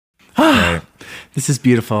Great. This is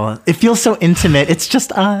beautiful. It feels so intimate. It's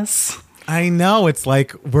just us. I know. It's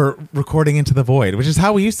like we're recording into the void, which is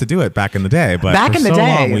how we used to do it back in the day. But back in the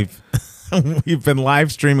day, we've been live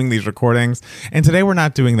streaming these recordings, and today we're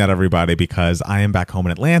not doing that, everybody, because I am back home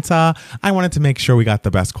in Atlanta. I wanted to make sure we got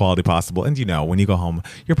the best quality possible. And when you go home,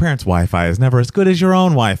 your parents' Wi-Fi is never as good as your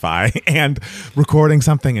own Wi-Fi. And recording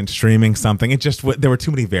something and streaming something, there were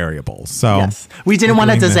too many variables. So yes. We didn't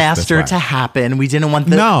want a disaster to happen. We didn't want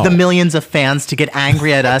the millions of fans to get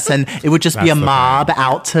angry at us, and it would just be a mob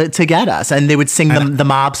out to get us. And they would sing the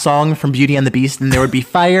mob song from Beauty and the Beast, and there would be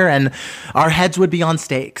fire, and our heads would be on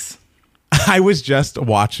stakes. I was just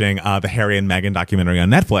watching the Harry and Meghan documentary on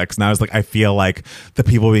Netflix, and I was like, I feel like the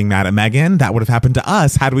people being mad at Meghan, that would have happened to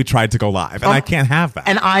us had we tried to go live, and I can't have that.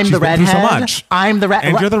 And I'm the redhead. So much. I'm the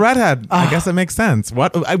redhead. And you're the redhead. I guess it makes sense.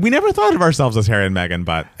 We never thought of ourselves as Harry and Meghan,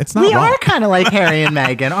 but it's not. We wrong. are kind of like Harry and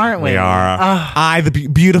Meghan, aren't we? We are. I, the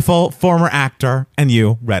beautiful former actor, and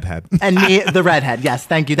you, redhead. And me, the redhead. Yes,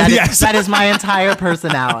 thank you. That is my entire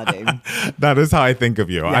personality. That is how I think of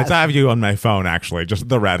you. Yes. I have you on my phone, actually, just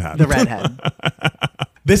the redhead. The redhead.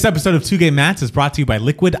 This episode of Two Gay Mats is brought to you by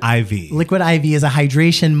Liquid IV. Liquid IV is a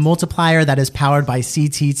hydration multiplier that is powered by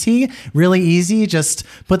CTT. Really easy. Just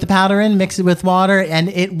put the powder in, mix it with water, and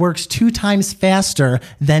it works 2 times faster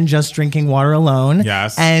than just drinking water alone.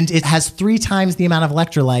 Yes. And it has 3 times the amount of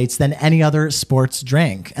electrolytes than any other sports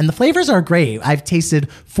drink. And the flavors are great. I've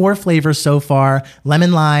tasted 4 flavors so far.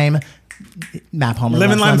 Lemon lime. Matt Palmer.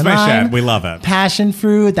 Lemon lime's my shit. We love it. Passion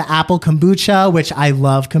fruit, the apple kombucha, which I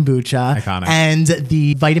love kombucha. Iconic. And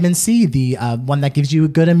the vitamin C, the one that gives you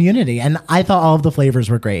good immunity. And I thought all of the flavors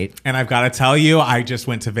were great. And I've got to tell you, I just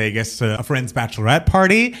went to Vegas to a friend's bachelorette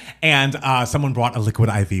party, and someone brought a Liquid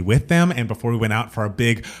IV with them. And before we went out for a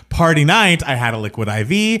big party night, I had a Liquid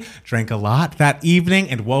IV, drank a lot that evening,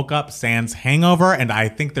 and woke up sans hangover. And I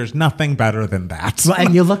think there's nothing better than that. Well,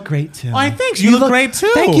 and you look great too. I think you look great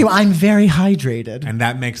too. Thank you. I'm very hydrated. And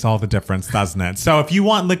that makes all the difference, doesn't it? So if you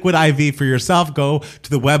want Liquid IV for yourself, go to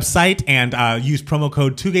the website and use promo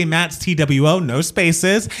code 2GayMats, TWO, no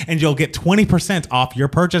spaces, and you'll get 20% off your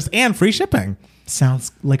purchase and free shipping.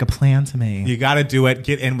 Sounds like a plan to me. You got to do it.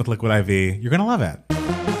 Get in with Liquid IV. You're going to love it.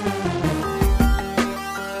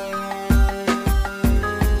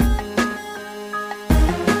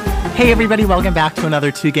 Hey, everybody. Welcome back to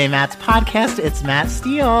another Two Gay Mats podcast. It's Matt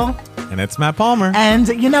Steele. And it's Matt Palmer. And,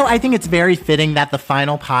 I think it's very fitting that the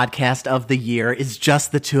final podcast of the year is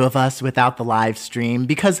just the two of us without the live stream,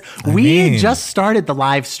 because we just started the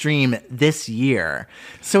live stream this year.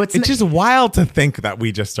 So it's just wild to think that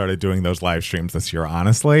we just started doing those live streams this year,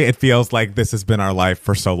 honestly. It feels like this has been our life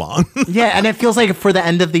for so long. Yeah, and it feels like for the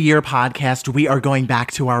end of the year podcast, we are going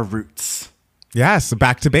back to our roots. Yes,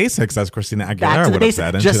 back to basics, as Christina Aguilera would have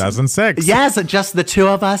said in 2006. Yes, just the two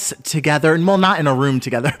of us together. Well, not in a room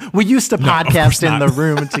together. We used to podcast in the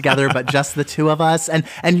room together, but just the two of us. And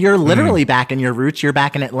you're literally back in your roots. You're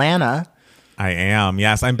back in Atlanta. I am.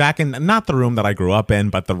 Yes, I'm back in not the room that I grew up in,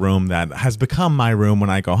 but the room that has become my room when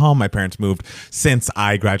I go home. My parents moved since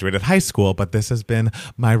I graduated high school, but this has been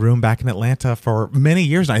my room back in Atlanta for many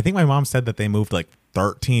years. And I think my mom said that they moved like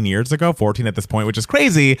 13 years ago, 14 at this point, which is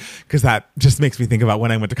crazy because that just makes me think about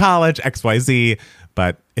when I went to college, XYZ,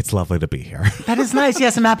 but it's lovely to be here. That is nice.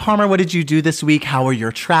 Yes. And Matt Palmer, what did you do this week? How were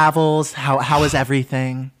your travels? How is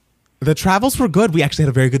everything? The travels were good. We actually had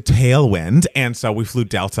a very good tailwind. And so we flew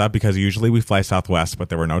Delta because usually we fly Southwest, but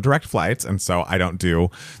there were no direct flights. And so I don't do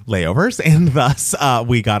layovers. And thus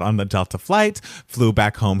we got on the Delta flight, flew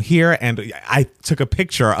back home here. And I took a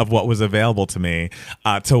picture of what was available to me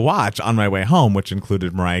to watch on my way home, which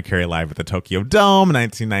included Mariah Carey live at the Tokyo Dome,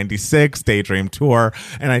 1996, Daydream Tour.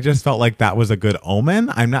 And I just felt like that was a good omen.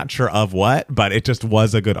 I'm not sure of what, but it just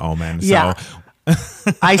was a good omen. Yeah. So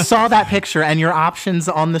I saw that picture, and your options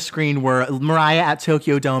on the screen were Mariah at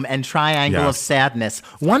Tokyo Dome and Triangle of Sadness.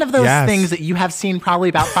 One of those things that you have seen probably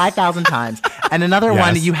about 5,000 times, and another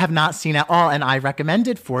one you have not seen at all, and I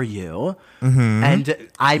recommended for you. Mm-hmm. And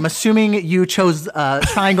I'm assuming you chose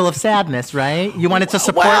Triangle of Sadness, right? You wanted to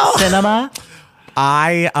support cinema?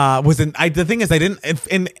 The thing is, I didn't,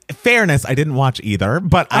 in fairness, I didn't watch either,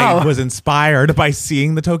 but I was inspired by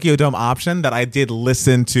seeing the Tokyo Dome option that I did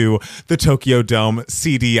listen to the Tokyo Dome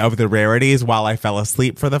CD of the rarities while I fell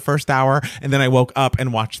asleep for the first hour. And then I woke up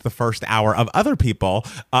and watched the first hour of Other People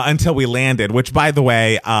until we landed, which by the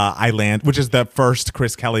way, which is the first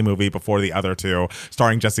Chris Kelly movie before the other two,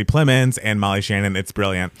 starring Jesse Plemons and Molly Shannon. It's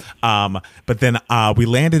brilliant. But then we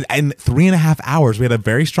landed in 3.5 hours. We had a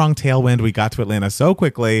very strong tailwind. We got to Atlanta so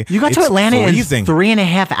quickly. You got to Atlanta in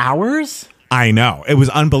 3.5 hours? I know. It was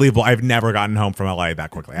unbelievable. I've never gotten home from LA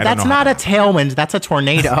that quickly. That's not a tailwind. That's a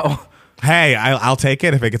tornado. Hey, I'll take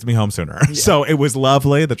it if it gets me home sooner. Yeah. So it was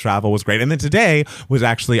lovely. The travel was great. And then today was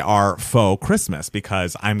actually our faux Christmas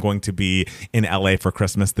because I'm going to be in LA for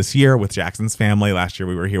Christmas this year with Jackson's family. Last year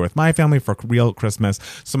we were here with my family for real Christmas.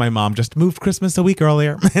 So my mom just moved Christmas a week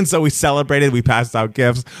earlier. And so we celebrated. We passed out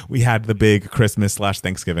gifts. We had the big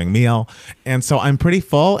Christmas/Thanksgiving meal. And so I'm pretty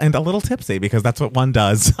full and a little tipsy because that's what one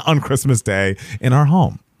does on Christmas Day in our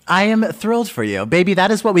home. I am thrilled for you. Baby,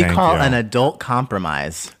 that is what we call an adult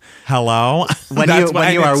compromise. Hello? When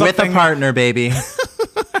you are with a partner, baby.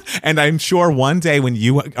 And I'm sure one day when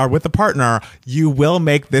you are with a partner, you will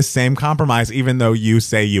make this same compromise, even though you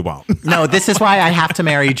say you won't. No, this is why I have to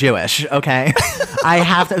marry Jewish, okay? I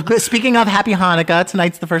have to. Speaking of Happy Hanukkah,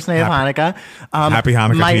 tonight's the first night of Hanukkah. Happy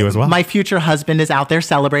Hanukkah to you as well. My future husband is out there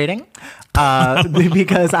celebrating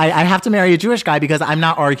because I have to marry a Jewish guy because I'm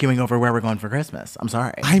not arguing over where we're going for Christmas. I'm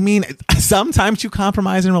sorry. I mean, sometimes you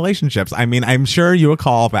compromise in relationships. I mean, I'm sure you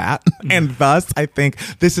recall that. And thus, I think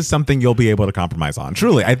this is something you'll be able to compromise on.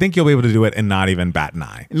 Truly, I think you'll be able to do it and not even bat an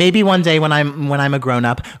eye. Maybe one day when I'm a grown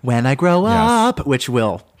up, when I grow up, which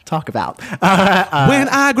we'll talk about. When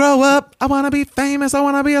I grow up, I want to be famous. I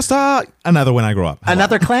want to be a star. Another When I Grow Up.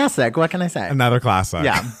 Another classic. What can I say? Another classic.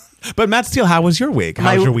 Yeah. But Matt Steele, how was your week?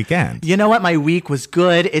 How was your weekend? You know what? My week was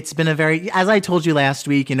good. It's been as I told you last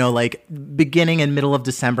week, like beginning and middle of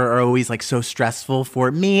December are always like so stressful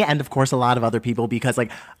for me and of course a lot of other people because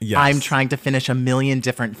I'm trying to finish a million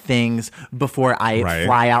different things before I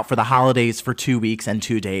fly out for the holidays for 2 weeks and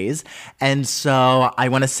 2 days. And so I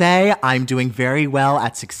want to say I'm doing very well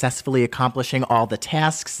at successfully accomplishing all the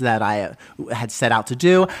tasks that I had set out to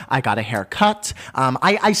do. I got a haircut.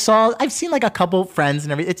 I've seen like a couple friends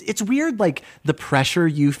and everything. It's weird, like the pressure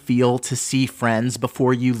you feel to see friends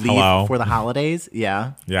before you leave for the holidays.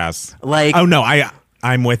 Yeah. Yes. Like, oh no,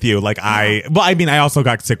 I'm with you. Like I also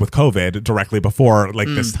got sick with COVID directly before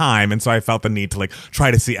this time. And so I felt the need to like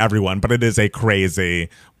try to see everyone, but it is a crazy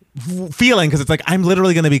feeling because it's like I'm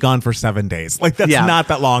literally going to be gone for 7 days. Like that's not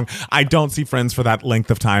that long. I don't see friends for that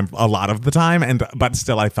length of time a lot of the time, but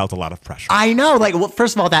still I felt a lot of pressure. I know. Like, well,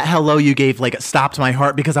 first of all, that hello you gave like stopped my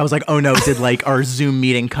heart because I was like, oh no, did like our Zoom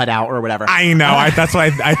meeting cut out or whatever? I know. That's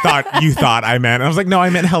what I thought you thought I meant. And I was like, no, I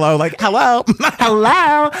meant hello. Like hello,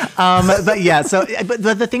 hello. But yeah. So, but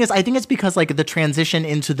the thing is, I think it's because like the transition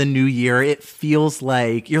into the new year, it feels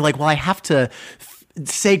like you're like, well, I have to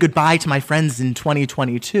say goodbye to my friends in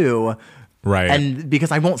 2022. Right. And because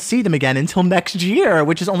I won't see them again until next year,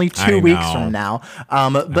 which is only 2 weeks from now.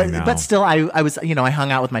 But still, I was, I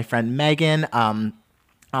hung out with my friend Megan.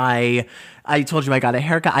 I told you I got a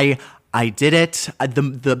haircut. I did it.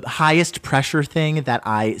 The highest pressure thing that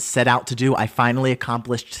I set out to do, I finally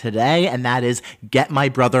accomplished today, and that is get my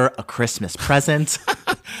brother a Christmas present.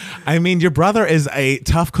 I mean, your brother is a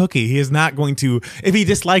tough cookie. He is not going to, if he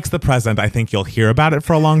dislikes the present, I think you'll hear about it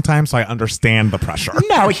for a long time, so I understand the pressure.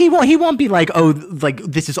 No, he won't be like, oh, like,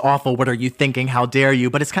 this is awful. What are you thinking? How dare you?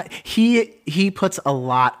 But it's kind of, he puts a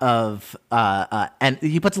lot of, and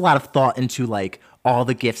he puts a lot of thought into, like, all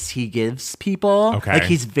the gifts he gives people. Okay. Like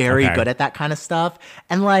he's very good at that kind of stuff.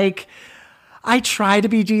 And like, I try to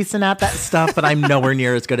be decent at that stuff, but I'm nowhere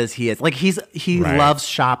near as good as he is. Like he loves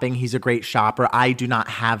shopping. He's a great shopper. I do not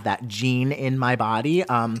have that gene in my body.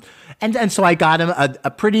 And so I got him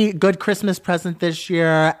a pretty good Christmas present this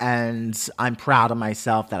year, and I'm proud of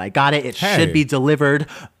myself that I got it. It should be delivered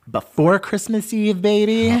before Christmas Eve,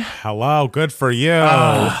 baby. Hello, good for you.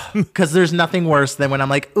 Because there's nothing worse than when I'm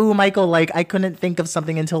like, ooh, Michael, like I couldn't think of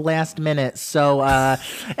something until last minute. So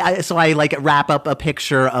I like wrap up a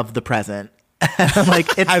picture of the present.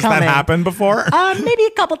 Like it's Has coming. that happened before? Maybe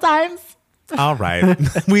a couple times. All right.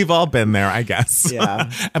 We've all been there, I guess.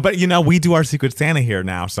 Yeah. But, we do our Secret Santa here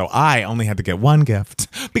now. So I only had to get one gift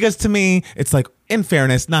because to me, it's like, in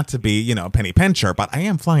fairness, not to be, a penny pincher, but I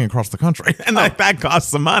am flying across the country and that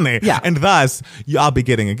costs some money. Yeah. And thus, I'll be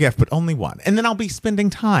getting a gift, but only one. And then I'll be spending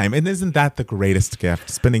time. And isn't that the greatest gift?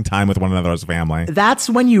 Spending time with one another as a family. That's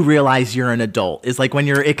when you realize you're an adult, is like when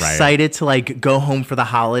you're excited to like go home for the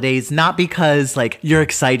holidays, not because like you're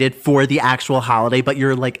excited for the actual holiday, but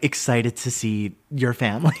you're like excited to see your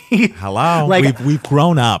family. Hello. Like we've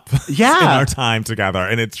grown up in our time together,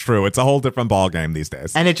 and it's true. It's a whole different ball game these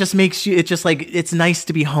days. And it just makes you, it's just like, it's nice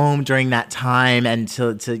to be home during that time and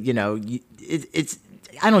to it's,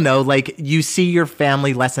 I don't know, like you see your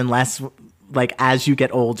family less and less like as you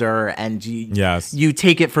get older, and you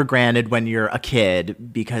take it for granted when you're a kid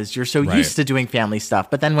because you're so used to doing family stuff.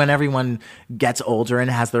 But then when everyone gets older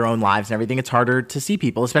and has their own lives and everything, it's harder to see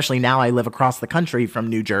people, especially now I live across the country from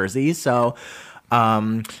New Jersey. So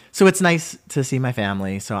So it's nice to see my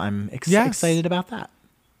family. So I'm excited about that.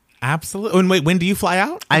 Absolutely. And wait, when do you fly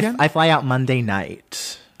out again? I fly out Monday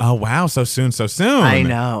night. Oh, wow. So soon. I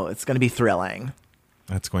know. It's going to be thrilling.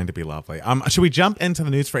 That's going to be lovely. Should we jump into the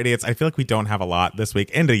news for idiots? I feel like we don't have a lot this week.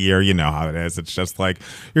 End of year, you know how it is. It's just like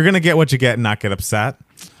you're going to get what you get and not get upset.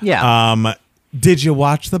 Yeah. Did you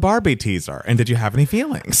watch the Barbie teaser? And did you have any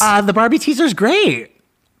feelings? The Barbie teaser's great.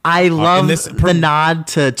 I love the nod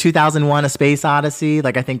to 2001: A Space Odyssey.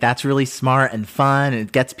 Like, I think that's really smart and fun, and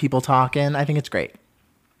it gets people talking. I think it's great.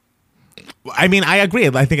 I mean, I agree.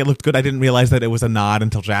 I think it looked good. I didn't realize that it was a nod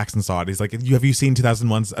until Jackson saw it. He's like, have you seen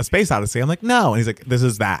 2001's A Space Odyssey? I'm like, no. And he's like, this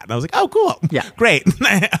is that. And I was like, oh, cool. Yeah. Great.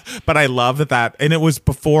 But I love that. And it was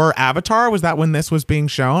before Avatar. Was that when this was being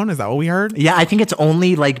shown? Is that what we heard? Yeah, I think it's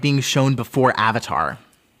only like being shown before Avatar.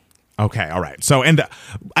 Okay, all right. So, and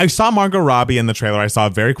I saw Margot Robbie in the trailer. I saw a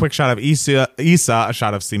very quick shot of Issa, a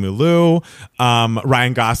shot of Simu Liu,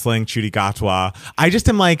 Ryan Gosling, Chudi Gatwa. I just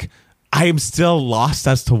am like, I am still lost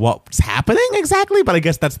as to what's happening exactly, but I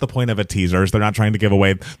guess that's the point of a teaser. Is they're not trying to give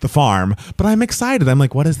away the farm, but I'm excited. I'm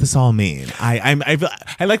like, what does this all mean? I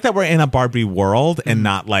like that we're in a Barbie world and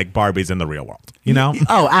not like Barbie's in the real world. You know?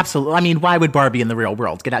 Oh, absolutely. I mean, why would Barbie in the real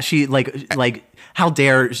world get out? She like. How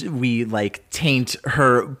dare we like taint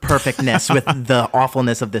her perfectness with the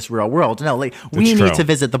awfulness of this real world? No, like we need to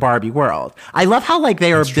visit the Barbie world. I love how like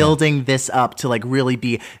they are building this up to like really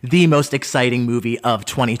be the most exciting movie of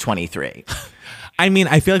 2023. I mean,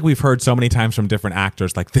 I feel like we've heard so many times from different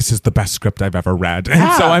actors, like, this is the best script I've ever read.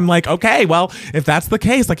 And so I'm like, okay, well, if that's the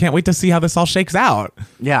case, I can't wait to see how this all shakes out.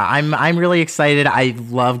 Yeah, I'm really excited. I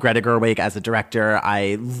love Greta Gerwig as a director.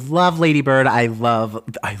 I love Lady Bird. I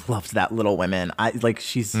loved that Little Women.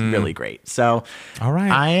 She's really great. So all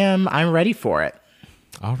right. I'm ready for it.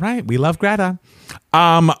 All right. We love Greta.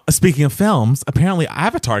 Speaking of films, apparently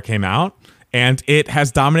Avatar came out. And it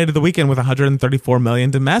has dominated the weekend with 134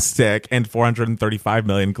 million domestic and 435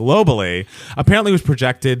 million globally. Apparently it was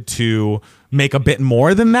projected to make a bit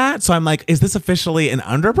more than that. So I'm like, is this officially an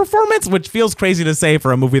underperformance? Which feels crazy to say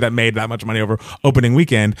for a movie that made that much money over opening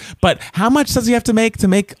weekend. But how much does he have to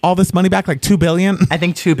make all this money back? Like $2 billion? I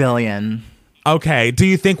think $2 billion. Okay. Do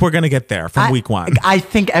you think we're going to get there from week one? I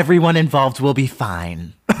think everyone involved will be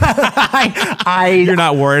fine. You're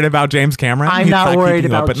not worried about James Cameron? I'm not worried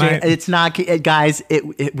about James. It's not, guys,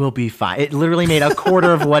 it will be fine. It literally made a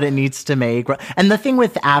quarter of what it needs to make. And the thing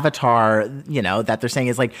with Avatar, that they're saying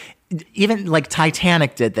is like, even like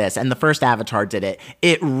Titanic did this and the first Avatar did it.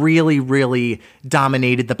 It really, really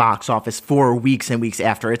dominated the box office for weeks and weeks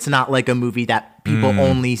after. It's not like a movie that people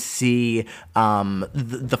only see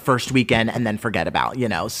the first weekend and then forget about,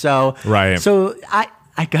 So, right. So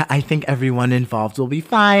I think everyone involved will be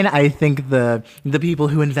fine. I think the people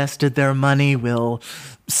who invested their money will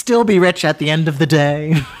still be rich at the end of the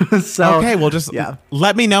day. So okay, well, just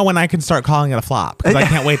let me know when I can start calling it a flop, because I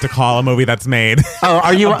can't wait to call a movie that's made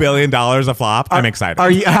 $1 billion a flop. I'm excited. Are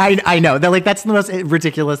you? I know that's the most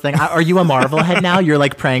ridiculous thing. Are you a Marvel head now? You're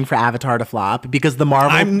like praying for Avatar to flop because the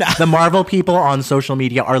Marvel people on social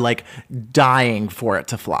media are like dying for it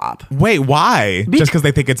to flop. Wait, why? Just because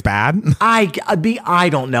they think it's bad? I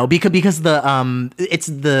don't know because it's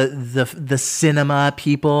the cinema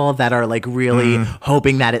people that are like really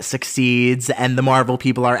hoping that it succeeds, and the Marvel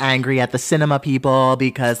people are angry at the cinema people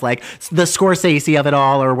because like the Scorsese of it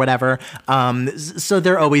all or whatever. So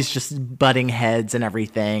they're always just butting heads and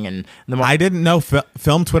everything. And I didn't know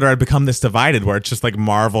film Twitter had become this divided where it's just like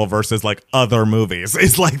Marvel versus like other movies.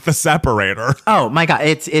 It's like the separator. Oh my God,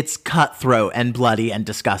 it's cutthroat and bloody and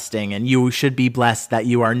disgusting, and you should be blessed that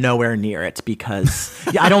you are nowhere near it because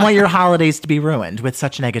I don't want your holidays to be ruined with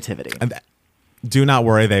such negativity. And do not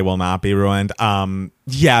worry, they will not be ruined.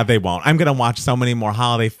 Yeah, they won't. I'm gonna watch so many more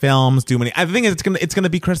holiday films. I think it's gonna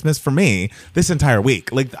be Christmas for me this entire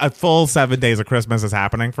week. Like a full 7 days of Christmas is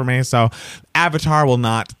happening for me. So Avatar will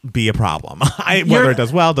not be a problem. Whether it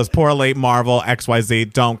does well, does poorly, Marvel,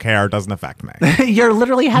 XYZ, don't care. Doesn't affect me. You're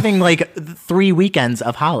literally having like 3 weekends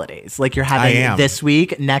of holidays. Like you're having this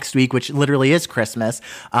week, next week, which literally is Christmas.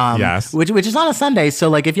 Yes. Which is on a Sunday. So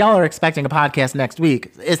like if y'all are expecting a podcast next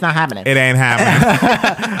week, it's not happening. It ain't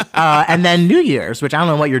happening. And then New Year's, which I don't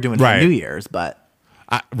know what you're doing for New Year's, but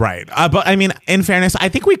Right. But I mean, in fairness, I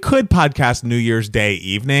think we could podcast New Year's Day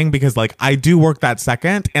evening because like I do work that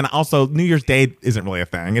second. And also New Year's Day isn't really a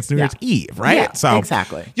thing. It's New Year's Eve, right? Yeah, so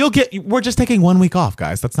exactly. We're just taking 1 week off,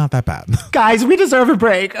 guys. That's not that bad. Guys, we deserve a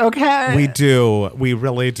break, okay? We do. We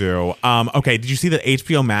really do. Okay. Did you see that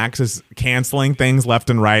HBO Max is canceling things left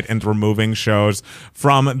and right and removing shows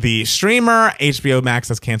from the streamer? HBO Max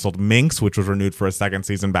has canceled Minx, which was renewed for a second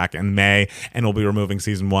season back in May, and will be removing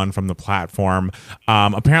season 1 from the platform.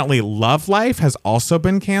 Apparently Love Life has also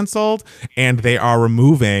been canceled, and they are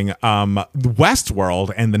removing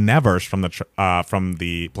Westworld and the Nevers from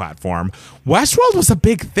the platform. Westworld was a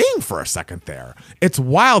big thing for a second there. It's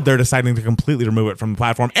wild they're deciding to completely remove it from the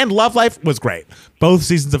platform. And Love Life was great. Both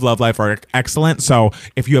seasons of Love Life are excellent. So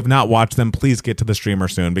if you have not watched them, please get to the streamer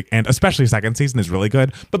soon. And especially second season is really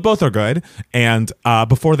good, but both are good. And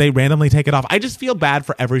before they randomly take it off, I just feel bad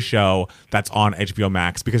for every show that's on HBO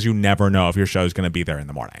Max because you never know if your show is going to be there in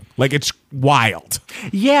the morning. Like, it's wild.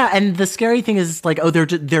 Yeah, and the scary thing is like,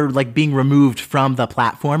 they're like being removed from the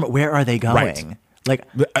platform. Where are they going? Right. Like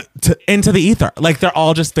into the ether. Like, they're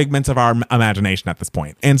all just figments of our imagination at this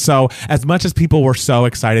point. And so as much as people were so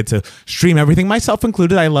excited to stream everything, myself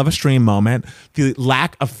included, I love a stream moment, the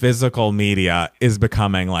lack of physical media is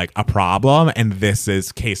becoming like a problem. And this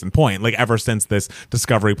is case in point. Like, ever since this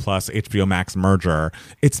Discovery Plus HBO Max merger,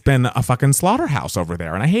 it's been a fucking slaughterhouse over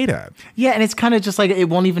there, and I hate it. Yeah, and it's kind of just like it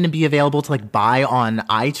won't even be available to like buy on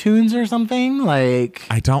iTunes or something. Like,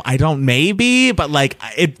 I don't maybe, but like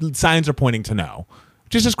signs are pointing to no.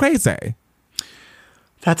 Which is just crazy.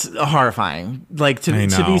 That's horrifying. Like, to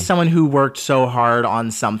be someone who worked so hard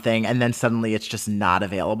on something and then suddenly it's just not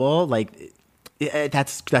available. Like,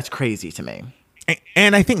 that's crazy to me.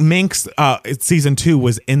 And I think Minx season 2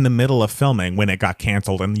 was in the middle of filming when it got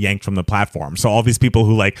canceled and yanked from the platform. So all these people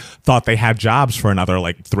who like thought they had jobs for another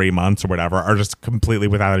like 3 months or whatever are just completely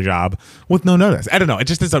without a job with no notice. I don't know. It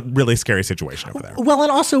just is a really scary situation over there. Well,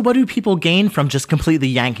 and also, what do people gain from just completely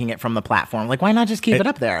yanking it from the platform? Like, why not just keep it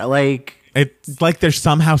up there? Like, it's like they're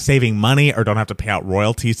somehow saving money or don't have to pay out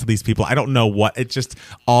royalties to these people. I don't know what. It just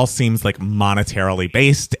all seems like monetarily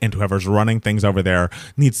based, and whoever's running things over there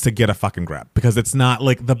needs to get a fucking grip, because it's not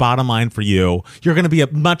like the bottom line for you. You're going to be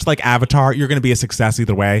much like Avatar. You're going to be a success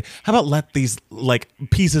either way. How about let these like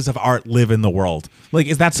pieces of art live in the world? Like,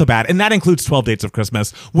 is that so bad? And that includes 12 Dates of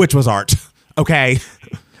Christmas, which was art. Okay.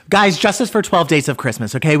 Guys, justice for 12 Dates of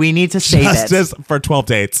Christmas, okay? We need to save justice for 12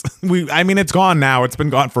 dates. I mean, it's gone now. It's been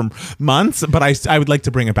gone for months, but I would like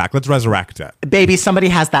to bring it back. Let's resurrect it. Baby, somebody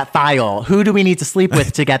has that file. Who do we need to sleep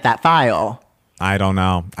with to get that file? I don't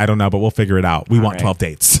know, but we'll figure it out. We want 12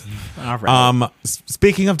 dates. All right.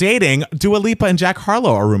 Speaking of dating, Dua Lipa and Jack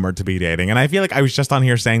Harlow are rumored to be dating. And I feel like I was just on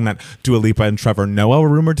here saying that Dua Lipa and Trevor Noah were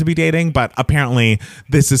rumored to be dating, but apparently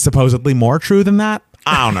this is supposedly more true than that.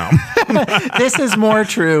 I don't know. This is more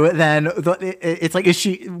true than it's like,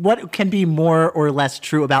 what can be more or less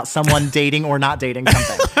true about someone dating or not dating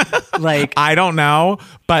something? Like, I don't know.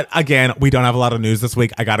 But again, we don't have a lot of news this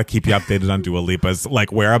week. I got to keep you updated on Dua Lipa's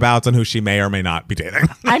like whereabouts and who she may or may not be dating.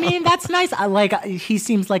 I mean, that's nice. He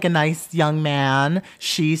seems like a nice young man.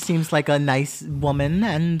 She seems like a nice woman.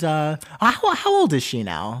 And how old is she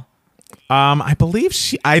now? I believe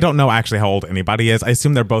I don't know actually how old anybody is. I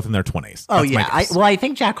assume they're both in their 20s. Oh, yeah. I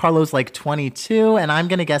think Jack Harlow's like 22, and I'm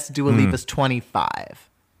going to guess Dua Lipa's 25.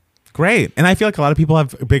 Great. And I feel like a lot of people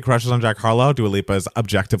have big crushes on Jack Harlow. Dua Lipa is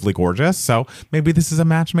objectively gorgeous, so maybe this is a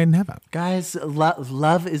match made in heaven. Guys,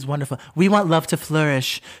 love is wonderful. We want love to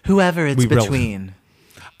flourish, whoever it's between.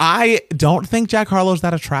 I don't think Jack Harlow's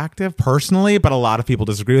that attractive personally, but a lot of people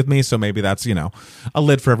disagree with me. So maybe that's, a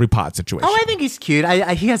lid for every pot situation. Oh, I think he's cute.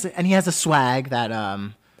 He has a swag that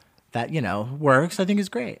works. I think is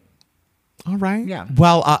great. All right. Yeah.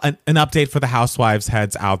 Well, an update for the housewives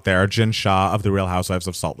heads out there. Jen Shah of The Real Housewives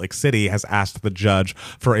of Salt Lake City has asked the judge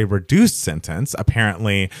for a reduced sentence.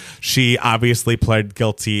 Apparently, she obviously pled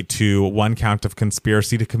guilty to 1 count of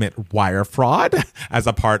conspiracy to commit wire fraud. As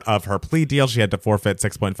a part of her plea deal, she had to forfeit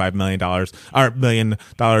 $6.5 million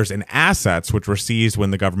in assets, which were seized when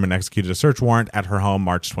the government executed a search warrant at her home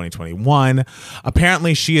March 2021.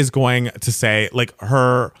 Apparently, she is going to say, like,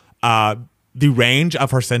 her the range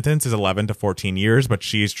of her sentence is 11 to 14 years, but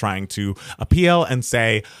she's trying to appeal and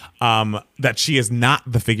say that she is not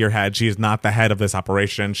the figurehead. She is not the head of this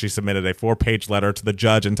operation. She submitted a 4-page letter to the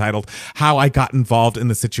judge entitled "How I Got Involved in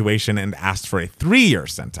the Situation" and asked for a 3-year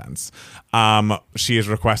sentence. She is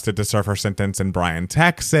requested to serve her sentence in Bryan,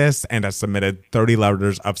 Texas, and has submitted 30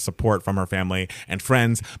 letters of support from her family and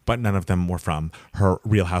friends, but none of them were from her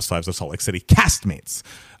Real Housewives of Salt Lake City castmates.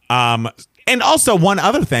 And also one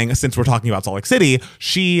other thing, since we're talking about Salt Lake City,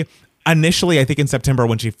 she initially, I think in September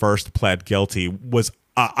when she first pled guilty, was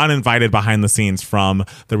uninvited behind the scenes from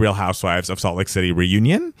the Real Housewives of Salt Lake City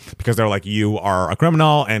reunion because they're like, you are a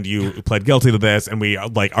criminal and you pled guilty to this and we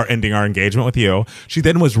like are ending our engagement with you. She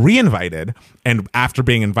then was re-invited, and after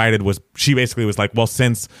being invited she basically was like, well,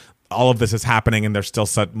 since all of this is happening and there's still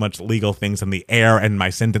so much legal things in the air and my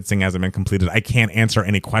sentencing hasn't been completed, I can't answer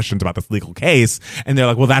any questions about this legal case. And they're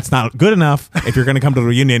like, well, that's not good enough. If you're going to come to the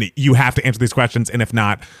reunion, you have to answer these questions. And if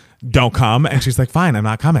not, don't come. And she's like, fine, I'm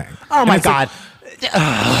not coming. Oh my God.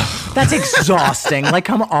 That's exhausting. Like,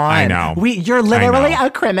 come on. I know. You're literally a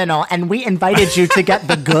criminal and we invited you to get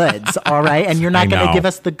the goods. All right. And you're not going to give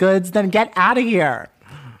us the goods. Then get out of here.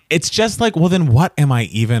 It's just like, well, then what am I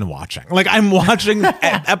even watching? Like, I'm watching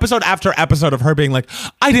episode after episode of her being like,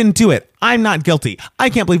 I didn't do it. I'm not guilty. I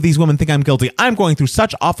can't believe these women think I'm guilty. I'm going through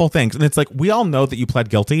such awful things. And it's like, we all know that you pled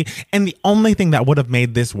guilty. And the only thing that would have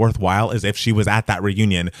made this worthwhile is if she was at that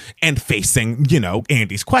reunion and facing,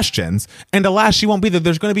 Andy's questions. And alas, she won't be there.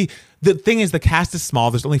 There's going to be, the thing is, the cast is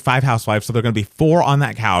small. There's only 5 housewives. So there are going to be 4 on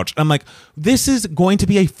that couch. And I'm like, this is going to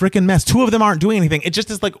be a freaking mess. 2 of them aren't doing anything. It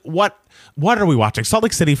just is like, what are we watching? Salt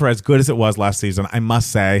Lake City, for as good as it was last season, I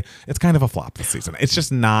must say, it's kind of a flop this season. It's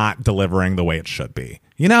just not delivering the way it should be.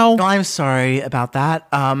 No, I'm sorry about that.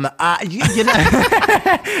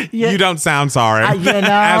 You don't sound sorry. As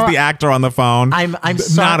the actor on the phone, I'm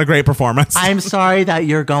sorry. Not a great performance. I'm sorry that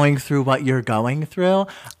you're going through what you're going through.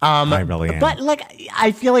 I really am. But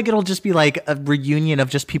I feel like it'll just be like a reunion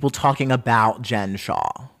of just people talking about Jen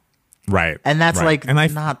Shah. Right. And that's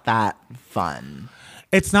not that fun.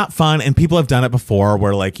 It's not fun, and people have done it before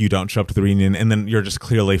where, like, you don't show up to the reunion and then you're just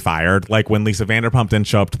clearly fired. Like when Lisa Vanderpump didn't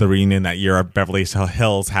show up to the reunion that year, Beverly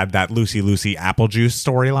Hills had that Lucy apple juice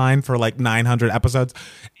storyline for like 900 episodes.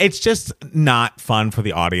 It's just not fun for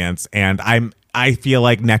the audience, and I feel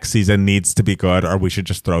like next season needs to be good or we should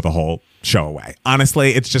just throw the whole show away.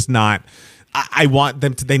 Honestly, it's just not... I want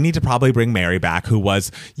them to, they need to probably bring Mary back, who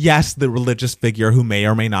was, yes, the religious figure who may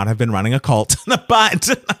or may not have been running a cult, but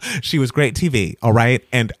she was great TV. All right.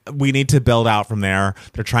 And we need to build out from there.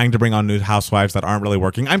 They're trying to bring on new housewives that aren't really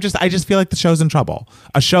working. I just feel like the show's in trouble.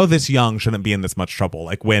 A show this young shouldn't be in this much trouble.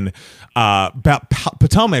 Like when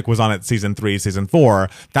Potomac was on it season 3, season 4,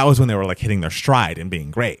 that was when they were like hitting their stride and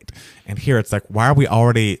being great. And here it's like, why are we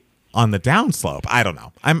already on the downslope? I don't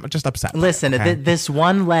know. I'm just upset. Listen, this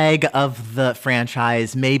one leg of the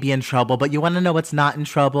franchise may be in trouble, but you want to know what's not in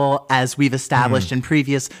trouble, as we've established in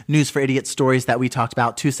previous News for Idiots stories that we talked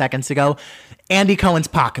about 2 seconds ago? Andy Cohen's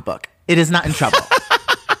pocketbook. It is not in trouble.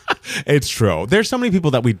 It's true. There's so many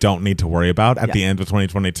people that we don't need to worry about at the end of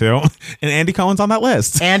 2022, and Andy Cohen's on that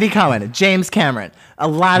list. Andy Cohen, James Cameron, a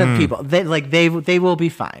lot of people. They will be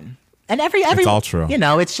fine. And every it's all true.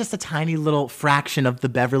 It's just a tiny little fraction of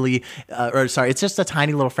the it's just a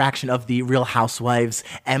tiny little fraction of the Real Housewives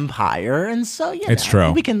empire. And so, it's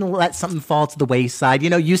true. We can let something fall to the wayside.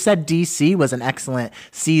 You said DC was an excellent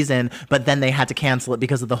season, but then they had to cancel it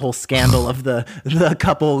because of the whole scandal of the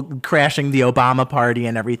couple crashing the Obama party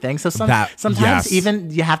and everything. So sometimes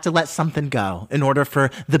even you have to let something go in order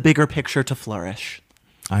for the bigger picture to flourish.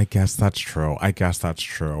 I guess that's true.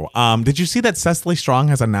 Did you see that Cecily Strong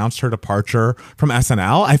has announced her departure from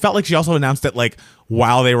SNL? I felt like she also announced it like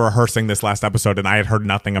while they were rehearsing this last episode, and I had heard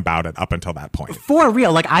nothing about it up until that point. For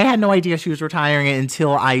real. Like, I had no idea she was retiring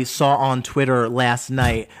until I saw on Twitter last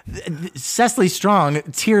night. Cecily Strong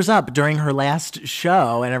tears up during her last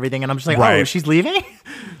show and everything, and I'm just like, oh, she's leaving?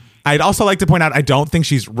 I'd also like to point out, I don't think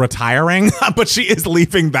she's retiring, but she is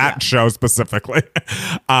leaving that show specifically.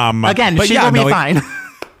 Again, she will be fine.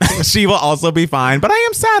 She will also be fine, but I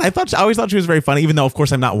am sad. I always thought she was very funny, even though, of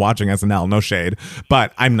course, I'm not watching SNL. No shade,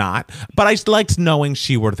 but I'm not. But I liked knowing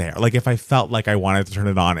she were there. Like, if I felt like I wanted to turn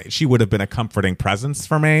it on, she would have been a comforting presence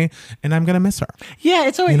for me, and I'm gonna miss her. Yeah,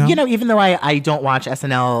 it's always, even though I don't watch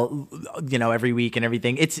SNL, every week and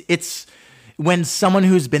everything, it's when someone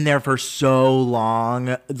who's been there for so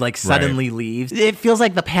long, like, suddenly leaves, it feels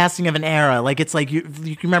like the passing of an era. Like, it's like,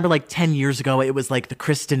 you remember, like, 10 years ago, it was like the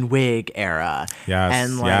Kristen Wiig era. Yes.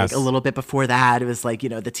 And like a little bit before that, it was like,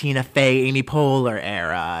 the Tina Fey, Amy Poehler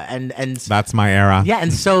era. And that's my era. Yeah.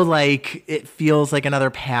 And so, like, it feels like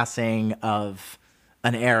another passing of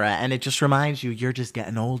an era. And it just reminds you're just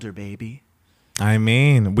getting older, baby. I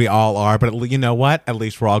mean, we all are, but you know what? At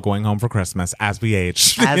least we're all going home for Christmas as we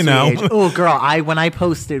age. Age. Oh, girl, when I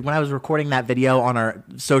was recording that video on our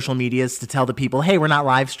social medias to tell the people, hey, we're not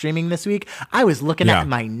live streaming this week, I was looking at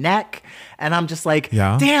my neck And I'm just like,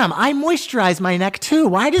 damn, I moisturize my neck too.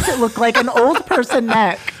 Why does it look like an old person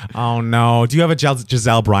neck? Oh no. Do you have a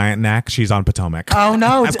Giselle Bryant neck? She's on Potomac. Oh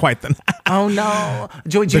no. That's quite the neck. Oh no.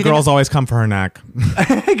 The girls always come for her neck.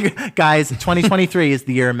 Guys, 2023 is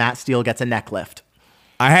the year Matt Steele gets a neck lift.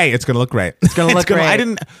 Hey, it's going to look great. It's going to look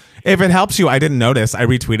great. If it helps you, I didn't notice. I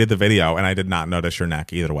retweeted the video and I did not notice your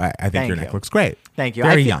neck either way. I think your neck looks great. Thank you.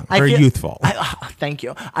 Very young, very youthful. Thank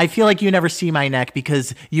you. I feel like you never see my neck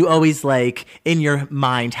because you always like in your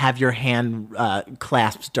mind have your hand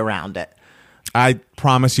clasped around it. I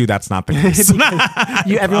promise you that's not the case.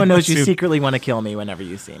 Everyone knows you secretly want to kill me whenever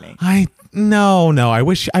you see me. No. I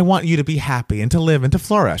want you to be happy and to live and to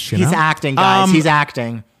flourish. He's acting, guys. He's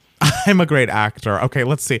acting. I'm a great actor. Okay,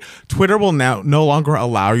 let's see. Twitter will now no longer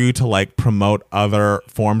allow you to like promote other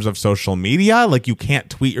forms of social media. Like you can't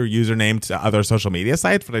tweet your username to other social media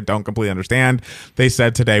sites, but I don't completely understand. They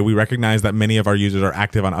said today, we recognize that many of our users are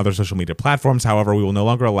active on other social media platforms. However, we will no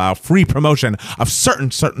longer allow free promotion of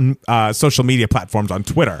certain social media platforms on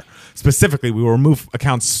Twitter. Specifically, we will remove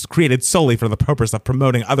accounts created solely for the purpose of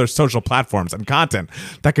promoting other social platforms and content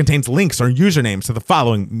that contains links or usernames to the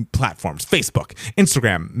following platforms: Facebook,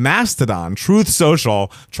 Instagram, Mastodon, Truth Social,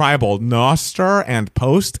 Tribal, Nostr, and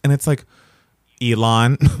Post. And it's like,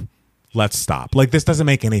 Elon, let's stop. Like, this doesn't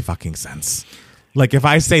make any fucking sense. Like, if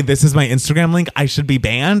I say this is my Instagram link, I should be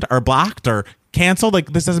banned or blocked or canceled.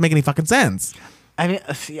 Like, this doesn't make any fucking sense. I mean,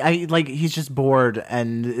 like he's just bored,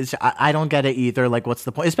 and I don't get it either. Like, what's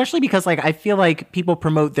the point? Especially because, like, I feel like people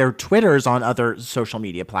promote their Twitters on other social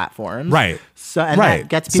media platforms, right? So, and that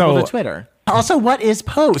gets people to Twitter. Also, what is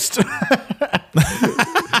Post?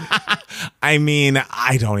 I mean,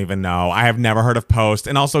 I don't even know. I have never heard of Post,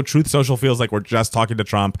 and also Truth Social feels like we're just talking to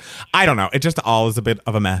Trump. I don't know. It just all is a bit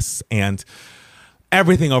of a mess, and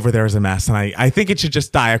everything over there is a mess, and I think it should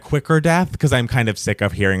just die a quicker death because I'm kind of sick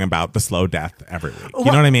of hearing about the slow death every week. You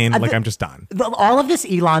know what I mean? Like, I'm just done. All of this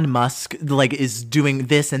Elon Musk, like, is doing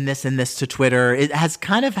this and this and this to Twitter. It has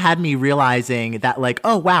kind of had me realizing that, like,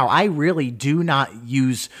 oh, wow, I really do not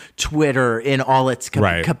use Twitter in all its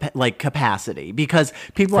capacity because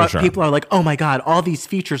people are like, oh, my God, all these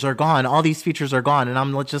features are gone. All these features are gone. And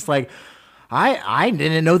I'm just like, I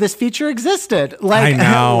didn't know this feature existed. Like,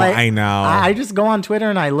 I know. I just go on Twitter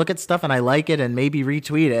and I look at stuff and I like it and maybe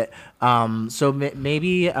retweet it. So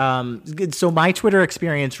my Twitter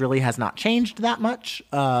experience really has not changed that much.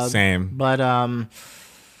 Same. But all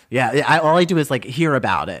I do is like hear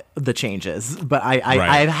about it, the changes. But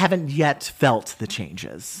I haven't yet felt the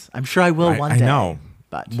changes. I'm sure I will one day. I know.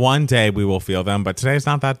 But one day we will feel them, but today's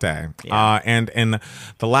not that day. Yeah. And in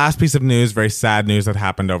the last piece of news, very sad news that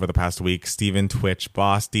happened over the past week, Stephen Twitch,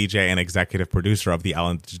 boss, DJ, and executive producer of The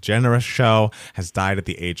Ellen DeGeneres Show, has died at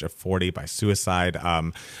the age of 40 by suicide.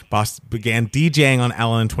 Boss began DJing on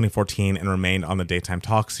Ellen in 2014 and remained on the daytime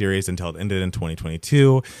talk series until it ended in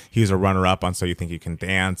 2022. He was a runner-up on So You Think You Can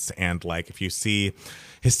Dance, and like if you see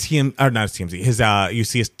his you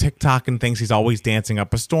see his TikTok and things, he's always dancing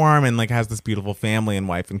up a storm and like has this beautiful family and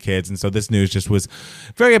wife and kids. And so this news just was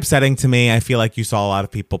very upsetting to me. I feel like you saw a lot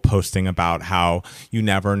of people posting about how you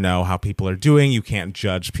never know how people are doing. You can't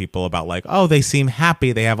judge people about like, oh, they seem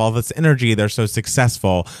happy, they have all this energy, they're so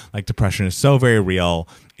successful. Like, depression is so very real,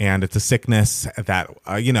 and it's a sickness that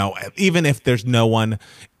even if there's no one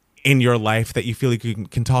in your life that you feel like you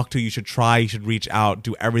can talk to, you should reach out,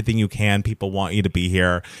 do everything you can. People want you to be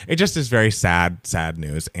here. It just is very sad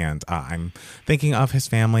news. And I'm thinking of his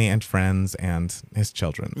family and friends and his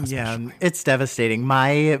children. Especially. Yeah, it's devastating.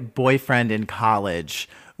 My boyfriend in college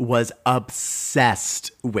was obsessed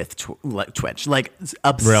with Twitch, like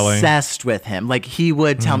obsessed with him. Like, he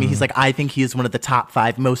would tell me, he's like, I think he is one of the top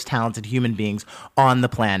 5 most talented human beings on the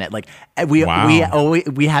planet. Like, we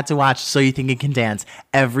had to watch So You Think You Can Dance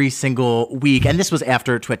every single week. And this was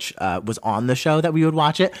after Twitch was on the show that we would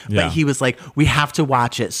watch it. But he was like, we have to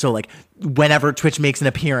watch it. So like, whenever Twitch makes an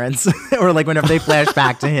appearance or like whenever they flash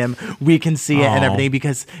back to him, we can see it and everything,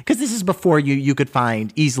 because this is before you could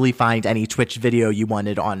easily find any Twitch video you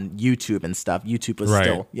wanted on YouTube and stuff. YouTube was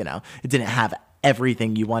still, it didn't have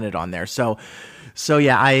everything you wanted on there. So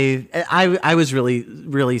yeah, I was really,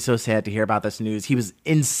 really so sad to hear about this news. He was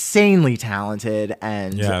insanely talented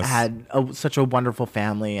and had such a wonderful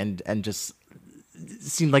family and just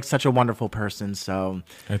seemed like such a wonderful person. So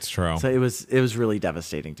it's true. So it was really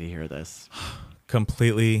devastating to hear this.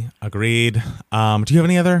 Completely agreed. Do you have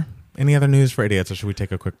any other news for idiots, or should we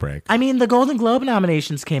take a quick break? I mean, the Golden Globe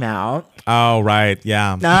nominations came out. Oh, right.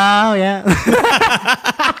 Yeah. Oh, yeah.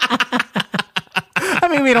 I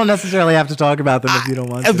mean, we don't necessarily have to talk about them if you don't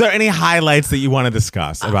want to. Are there any highlights that you want to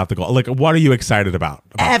discuss about the Gold? Like, what are you excited about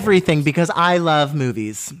everything, because I love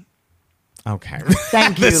movies. Okay.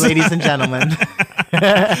 Thank you, ladies and gentlemen.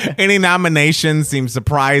 Any nominations seem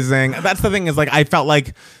surprising. That's the thing is, like, I felt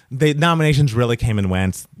like the nominations really came and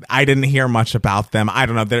went. I didn't hear much about them. I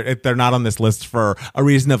don't know. They're not on this list for a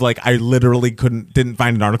reason of, like, I literally didn't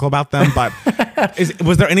find an article about them. But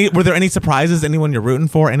were there any surprises? Anyone you're rooting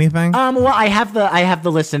for? Anything? Well, I have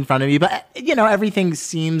the list in front of me, but everything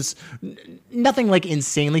seems nothing like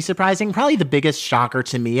insanely surprising. Probably the biggest shocker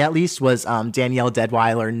to me, at least, was Danielle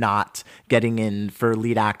Deadwyler not getting in for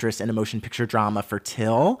lead actress in a motion picture drama for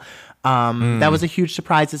Till. That was a huge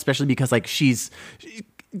surprise, especially because, like, she's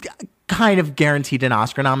kind of guaranteed an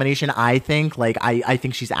Oscar nomination. I think I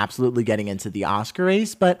think she's absolutely getting into the Oscar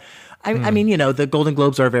race, but I mean, the Golden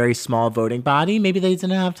Globes are a very small voting body. Maybe they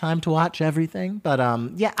didn't have time to watch everything, but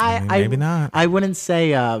maybe not. I wouldn't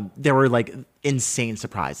say there were like insane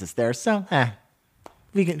surprises there. So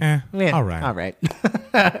we can. All right. All right.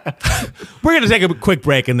 We're gonna take a quick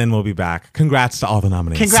break and then we'll be back. Congrats to all the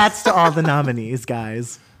nominees. Congrats to all the nominees,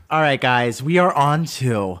 guys. All right, guys, we are on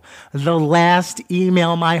to the last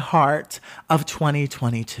Email My Heart of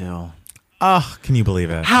 2022. Oh, can you believe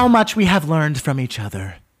it? How much we have learned from each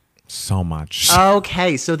other. So much.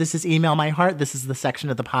 Okay, so this is Email My Heart. This is the section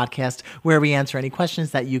of the podcast where we answer any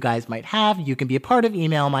questions that you guys might have. You can be a part of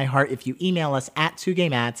Email My Heart if you email us at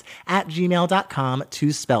 2gaymats@gmail.com,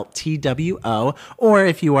 to spelled TWO. Or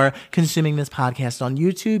if you are consuming this podcast on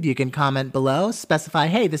YouTube, you can comment below, specify,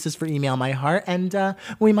 hey, this is for Email My Heart, and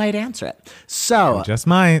we might answer it. So, we just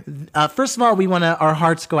might. First of all, we want our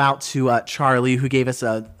hearts go out to Charlie, who gave us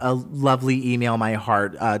a lovely Email My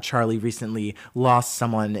Heart. Charlie recently lost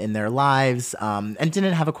someone in their lives and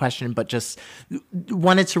didn't have a question, but just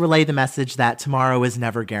wanted to relay the message that tomorrow is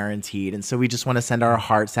never guaranteed. And so we just want to send our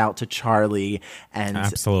hearts out to Charlie and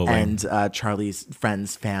absolutely, and Charlie's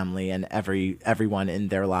friends, family, and everyone in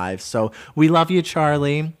their lives. So we love you,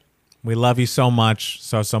 Charlie. We love you so much,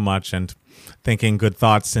 so much, and thinking good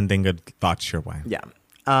thoughts, sending good thoughts your way. Yeah.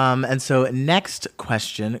 And so next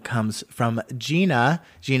question comes from Gina.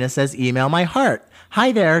 Gina says, Email My Heart.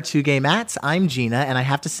 Hi there, 2Gay Mats. I'm Gina, and I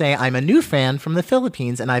have to say I'm a new fan from the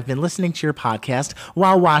Philippines, and I've been listening to your podcast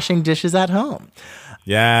while washing dishes at home.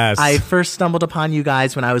 Yes. I first stumbled upon you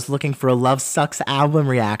guys when I was looking for a Love Sucks album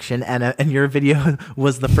reaction, and your video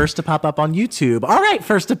was the first to pop up on YouTube. All right,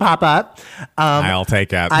 first to pop up. I'll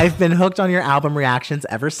take it. I've been hooked on your album reactions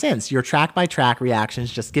ever since. Your track-by-track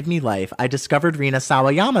reactions just give me life. I discovered Rina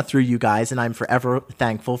Sawayama through you guys, and I'm forever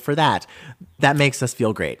thankful for that. That makes us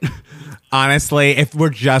feel great. Honestly, if we're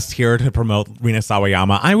just here to promote Rina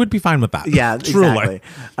Sawayama, I would be fine with that. Yeah, truly. Exactly.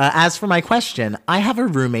 As for my question, I have a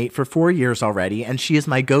roommate for 4 years already, and she is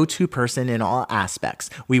my go-to person in all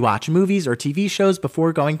aspects. We watch movies or TV shows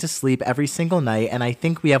before going to sleep every single night, and I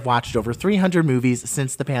think we have watched over 300 movies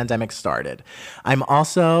since the pandemic started. I'm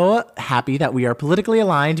also happy that we are politically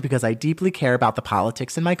aligned because I deeply care about the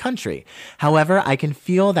politics in my country. However, I can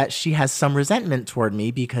feel that she has some resentment toward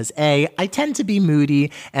me because A, I tend to be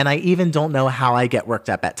moody, and I even don't know how I get worked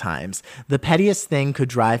up at times. The pettiest thing could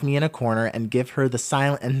drive me in a corner and give her the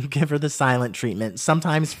silent treatment,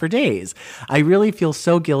 sometimes for days. I really feel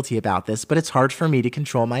so guilty about this, but it's hard for me to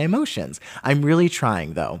control my emotions. I'm really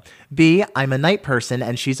trying though. B, I'm a night person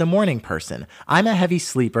and she's a morning person. I'm a heavy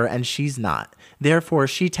sleeper and she's not. Therefore,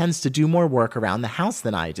 she tends to do more work around the house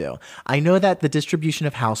than I do. I know that the distribution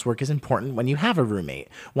of housework is important when you have a roommate.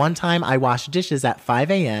 One time I washed dishes at 5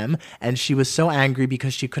 a.m. and she was so angry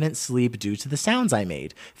because she couldn't sleep due to the sounds I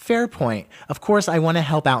made. Fair point. Of course, I want to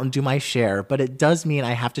help out and do my share, but it does mean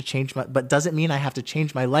I have to change doesn't mean I have to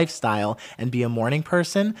change my lifestyle and be a morning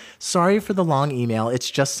person. Sorry for the long email. It's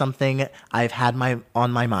just something I've had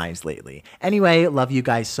on my mind lately. Anyway, love you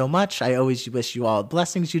guys so much. I always wish you all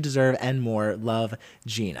blessings you deserve and more. Love,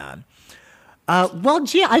 Gina. Well,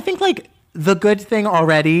 Gina, I think like the good thing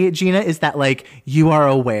already, Gina, is that like you are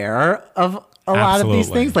aware of a lot of these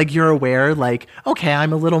things. Like you're aware, like, okay,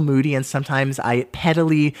 I'm a little moody and sometimes I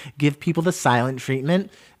pettily give people the silent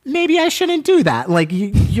treatment. Maybe I shouldn't do that. Like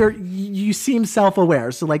you seem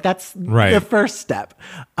self-aware. So like that's right. The first step.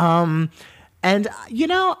 And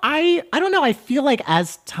I don't know. I feel like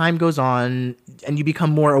as time goes on and you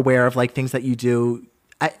become more aware of like things that you do,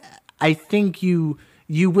 I think you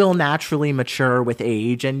will naturally mature with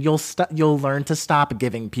age, and you'll learn to stop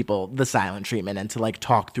giving people the silent treatment and to like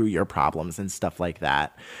talk through your problems and stuff like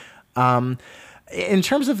that. In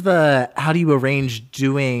terms of how do you arrange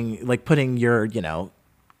putting your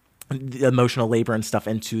the emotional labor and stuff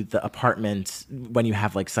into the apartment when you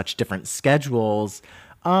have like such different schedules?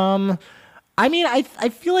 I mean, I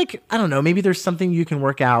feel like, I don't know, maybe there's something you can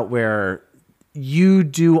work out where you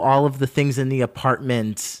do all of the things in the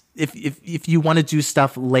apartment if you want to do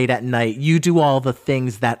stuff late at night, you do all the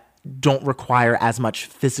things that don't require as much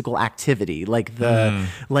physical activity, like the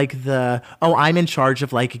I'm in charge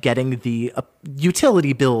of like getting the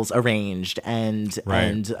utility bills arranged and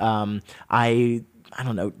I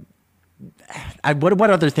don't know.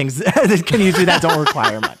 What other things can you do that don't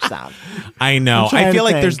require much sound? I know. I feel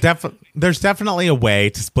like there's definitely a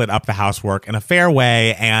way to split up the housework in a fair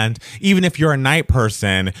way, and even if you're a night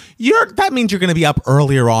person, that means you're going to be up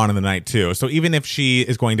earlier on in the night too. So even if she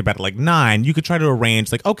is going to bed at like 9, you could try to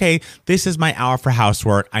arrange like, okay, this is my hour for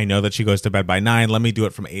housework. I know that she goes to bed by 9. Let me do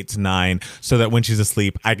it from 8 to 9 so that when she's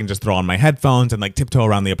asleep, I can just throw on my headphones and like tiptoe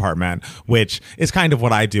around the apartment, which is kind of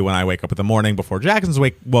what I do when I wake up in the morning before Jackson's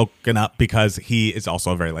woken up, because he is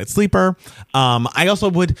also a very light sleeper. I also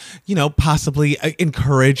would, possibly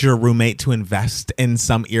encourage your roommate to invest in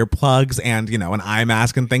some earplugs and, an eye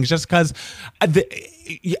mask and things, just because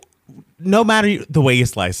no matter the way you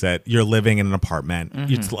slice it, you're living in an apartment.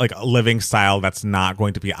 Mm-hmm. It's like a living style that's not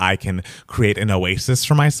going to be, I can create an oasis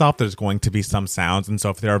for myself. There's going to be some sounds. And so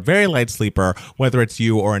if they're a very light sleeper, whether it's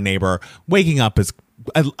you or a neighbor, waking up is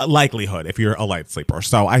a likelihood if you're a light sleeper.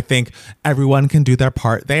 So I think everyone can do their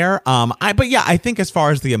part there. I think as far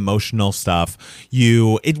as the emotional stuff,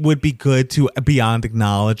 it would be good to, beyond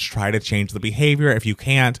acknowledge, try to change the behavior. If you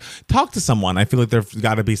can't, talk to someone. I feel like there's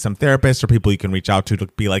got to be some therapists or people you can reach out to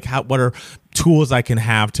be like, what are tools I can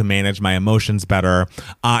have to manage my emotions better.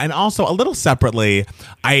 And also a little separately,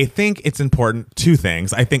 I think it's important, 2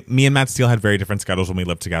 things. I think me and Matt Steele had very different schedules when we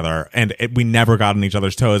lived together, and we never got on each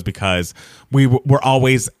other's toes because we were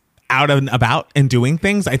always out and about and doing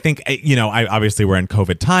things. I think, obviously we're in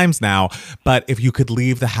COVID times now, but if you could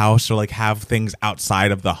leave the house or like have things outside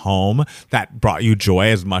of the home that brought you joy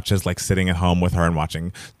as much as like sitting at home with her and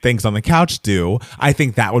watching things on the couch do, I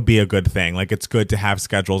think that would be a good thing. Like, it's good to have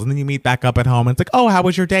schedules, and then you meet back up at home and it's like, oh, how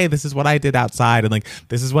was your day? This is what I did outside, and like,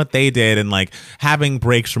 this is what they did. And like, having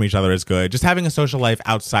breaks from each other is good. Just having a social life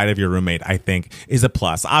outside of your roommate, I think, is a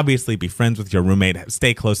plus. Obviously, be friends with your roommate,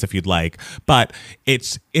 stay close if you'd like, but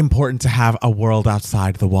it's important to have a world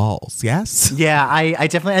outside the walls. Yes. Yeah, I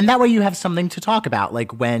definitely, and that way you have something to talk about,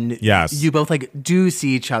 like when you both like do see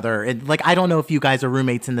each other. And like, I don't know if you guys are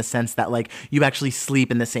roommates in the sense that like you actually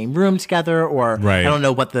sleep in the same room together, or I don't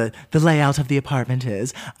know what the layout of the apartment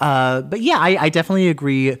is. But yeah, I definitely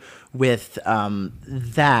agree with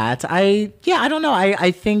that. I don't know.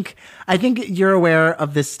 I think you're aware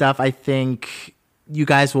of this stuff. I think you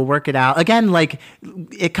guys will work it out. Again, like,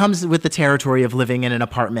 it comes with the territory of living in an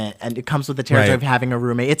apartment, and it comes with the territory of having a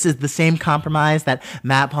roommate. It's the same compromise that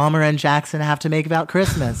Matt Palmer and Jackson have to make about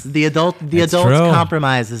Christmas. The adult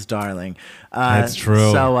compromises, darling. That's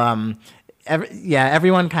true. So,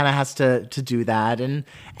 everyone kind of has to do that, and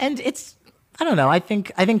it's, I don't know. I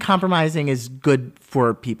think compromising is good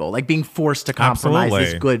for people. Like, being forced to compromise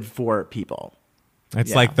is good for people.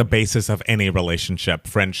 It's like the basis of any relationship,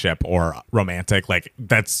 friendship, or romantic. Like,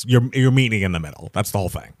 that's you're meeting in the middle. That's the whole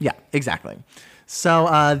thing. Yeah, exactly.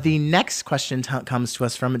 So the next question comes to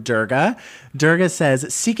us from Durga. Durga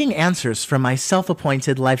says, seeking answers from my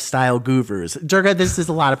self-appointed lifestyle gurus. Durga, this is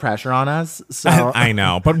a lot of pressure on us. So I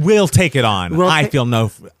know, but we'll take it on. I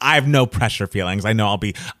have no pressure feelings. I know I'll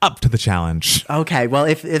be up to the challenge. Okay, well,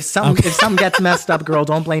 if something gets messed up, girl,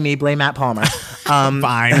 don't blame me. Blame Matt Palmer.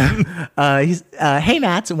 Fine. Hey,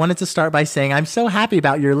 Matt, wanted to start by saying I'm so happy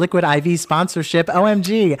about your Liquid IV sponsorship.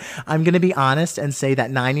 OMG. I'm going to be honest and say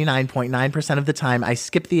that 99.9% of the time I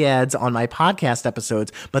skip the ads on my podcast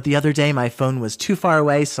episodes, but the other day my phone was too far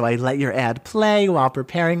away, so I let your ad play while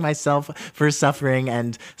preparing myself for suffering,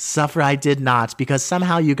 and suffer I did not, because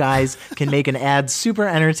somehow you guys can make an ad super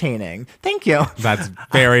entertaining. Thank you. That's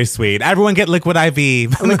very sweet. Everyone get Liquid IV.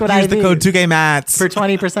 Use the code 2GayMats for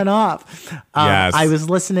 20% off. Yes. I was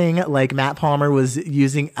listening like Matt Palmer was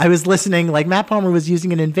using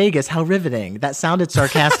it in Vegas. How riveting. That sounded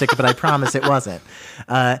sarcastic, but I promise it wasn't.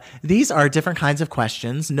 These are different kinds of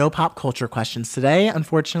questions. No pop culture questions today,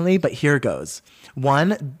 unfortunately, but here goes.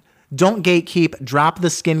 1, don't gatekeep, drop the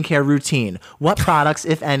skincare routine. What products,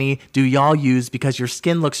 if any, do y'all use because your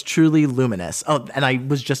skin looks truly luminous? Oh, and I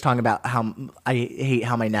was just talking about how I hate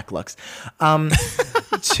how my neck looks.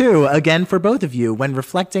 2, again, for both of you, when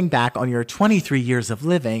reflecting back on your 23 years of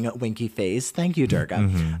living, winky face, thank you, Durga,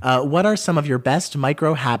 what are some of your best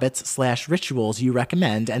micro habits / rituals you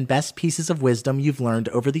recommend, and best pieces of wisdom you've learned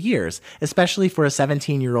over the years, especially for a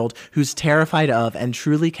 17-year-old who's terrified of and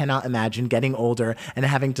truly cannot imagine getting older and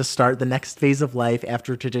having to start the next phase of life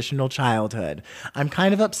after traditional childhood? I'm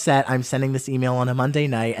kind of upset I'm sending this email on a Monday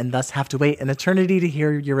night and thus have to wait an eternity to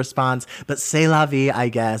hear your response, but c'est la vie, I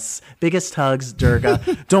guess. Biggest hugs, Durga.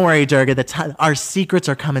 don't worry, Durga. Our secrets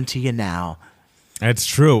are coming to you now. It's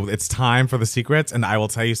true. It's time for the secrets, and I will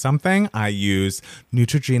tell you something. I use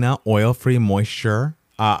Neutrogena oil-free moisture,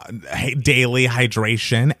 daily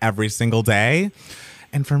hydration every single day.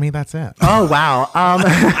 And for me, that's it. Oh, wow. And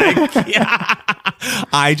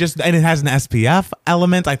it has an SPF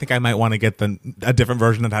element. I think I might want to get a different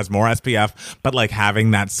version that has more SPF, but like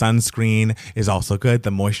having that sunscreen is also good. The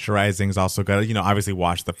moisturizing is also good. Obviously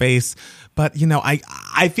wash the face, but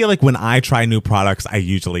I feel like when I try new products, I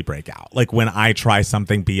usually break out. Like when I try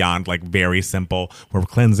something beyond like very simple or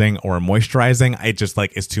cleansing or moisturizing, it just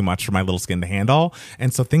like is too much for my little skin to handle.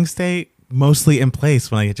 And so things stay mostly in place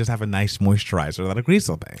when I just have a nice moisturizer that agrees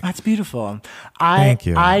with me. That's beautiful. Thank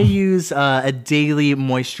you. I use a daily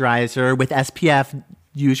moisturizer with SPF.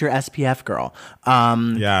 Use your SPF, girl.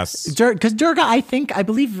 Yes. Because Durga, I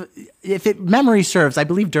believe, if memory serves, I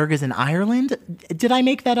believe Durga's in Ireland. Did I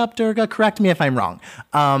make that up, Durga? Correct me if I'm wrong.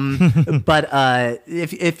 But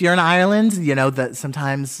if you're in Ireland, that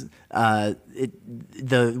sometimes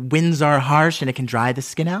the winds are harsh and it can dry the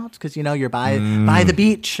skin out because you're by the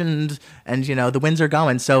beach and the winds are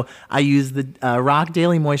going. So I use the Rock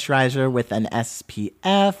Daily Moisturizer with an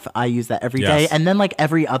SPF. I use that every day, and then like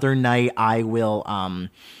every other night I will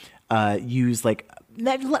use like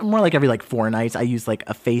more like every 4 nights. I use like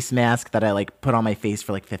a face mask that I like put on my face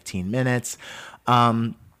for like 15 minutes.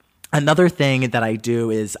 Another thing that I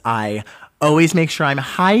do is I always make sure I'm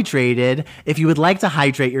hydrated. If you would like to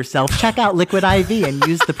hydrate yourself, check out Liquid IV and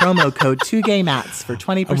use the promo code 2GayMats for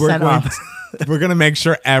 20% off. We're going to make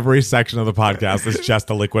sure every section of the podcast is just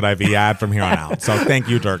a Liquid IV ad from here on out. So thank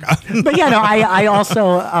you, Durga. But I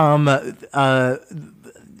also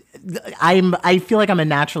I feel like I'm a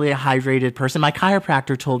naturally hydrated person. My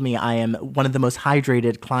chiropractor told me I am one of the most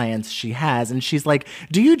hydrated clients she has. And she's like,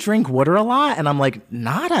 do you drink water a lot? And I'm like,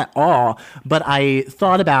 not at all. But I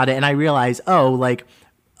thought about it and I realized,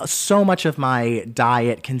 so much of my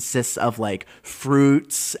diet consists of like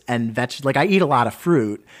fruits and vegetables. Like I eat a lot of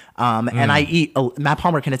fruit. And I eat, Matt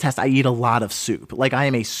Palmer can attest, I eat a lot of soup. Like I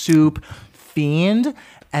am a soup fiend.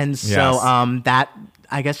 And so that,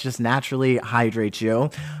 I guess, just naturally hydrates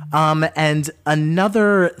you. And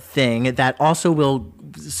another thing that also will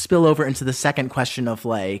spill over into the second question of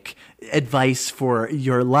like advice for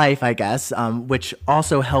your life, I guess, which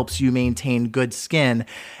also helps you maintain good skin.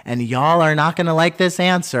 And y'all are not going to like this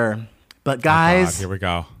answer, but guys, here we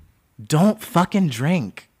go. Don't fucking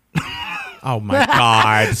drink. Oh my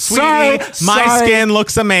God. Sorry, my skin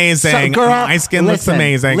looks amazing. Girl, my skin looks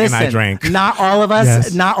amazing and I drink. Not all of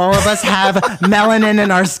us have melanin in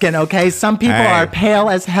our skin, okay? Some people are pale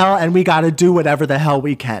as hell and we got to do whatever the hell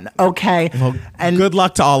we can, okay? Well, and good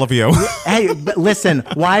luck to all of you. Hey, but listen,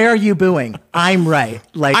 why are you booing? I'm right.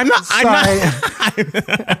 Like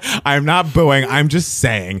I'm not booing. I'm just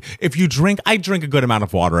saying, if you drink, I drink a good amount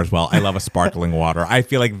of water as well. I love a sparkling water. I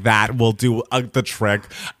feel like that will do the trick.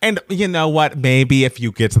 And you know what? Maybe if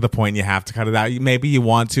you get to the point you have to cut it out, maybe you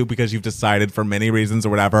want to because you've decided for many reasons or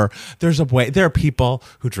whatever. There's a way. There are people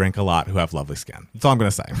who drink a lot who have lovely skin. That's all I'm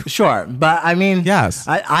going to say. Sure. But I mean, yes,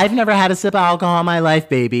 I've never had a sip of alcohol in my life,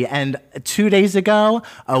 baby. And 2 days ago,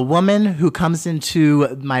 a woman who comes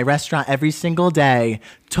into my restaurant every single day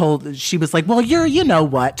she was like, well, you're,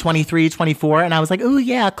 23, 24. And I was like, oh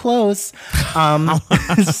yeah, close.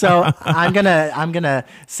 So I'm gonna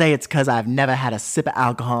say it's because I've never had a sip of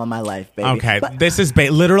alcohol in my life, baby. Okay. But this is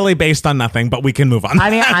literally based on nothing, but we can move on. I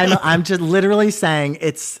mean, I'm just literally saying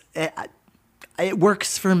it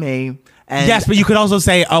works for me. And yes, but you could also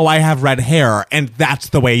say, oh, I have red hair, and that's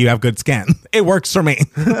the way you have good skin. It works for me.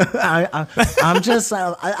 I'm just,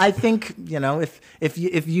 I think,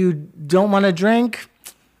 if you don't want to drink,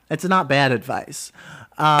 it's not bad advice.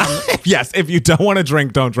 Yes, if you don't want to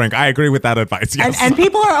drink, don't drink. I agree with that advice. Yes. And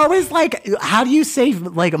people are always like, how do you save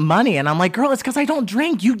like money? And I'm like, girl, it's because I don't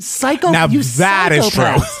drink. You psycho. Now you that is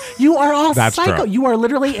true. You are all that's psycho. True. You are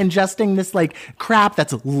literally ingesting this like crap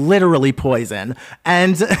that's literally poison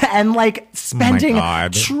and like spending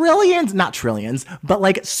trillions, not trillions, but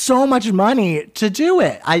like so much money to do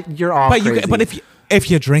it. You're all crazy. But if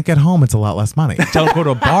you drink at home, it's a lot less money. Don't go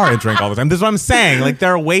to a bar and drink all the time. This is what I'm saying. Like,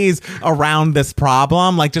 there are ways around this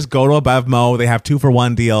problem. Like, just go to a Bevmo. They have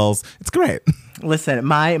 2-for-1 deals. It's great. Listen,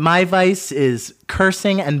 my vice is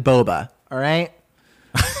cursing and boba. All right.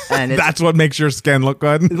 And that's what makes your skin look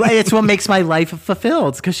good. It's what makes my life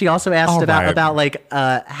fulfilled. Because she also asked about like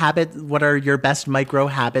habit. What are your best micro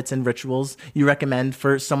habits and rituals you recommend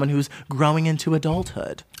for someone who's growing into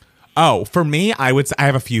adulthood? Oh, for me, I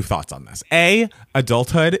have a few thoughts on this. A,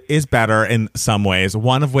 adulthood is better in some ways,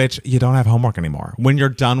 one of which you don't have homework anymore. When you're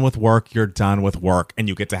done with work, you're done with work, and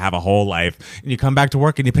you get to have a whole life, and you come back to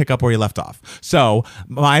work and you pick up where you left off. So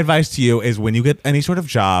my advice to you is when you get any sort of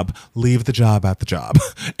job, leave the job at the job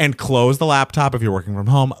and close the laptop if you're working from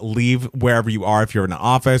home. Leave wherever you are, if you're in an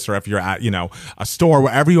office or if you're at, a store,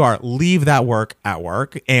 wherever you are, leave that work at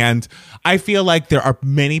work. And I feel like there are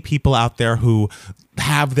many people out there who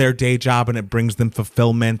have their day job and it brings them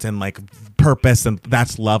fulfillment and like purpose, and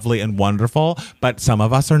that's lovely and wonderful, but some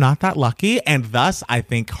of us are not that lucky, and thus I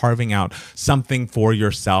think carving out something for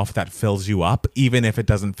yourself that fills you up, even if it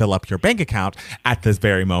doesn't fill up your bank account at this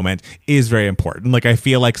very moment, is very important. Like I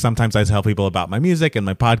feel like sometimes I tell people about my music and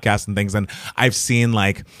my podcast and things, and I've seen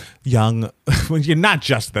like young not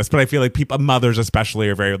just this, but I feel like people, mothers especially,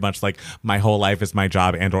 are very much like, my whole life is my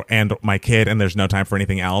job and my kid, and there's no time for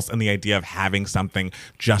anything else. And the idea of having something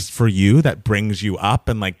just for you that brings you up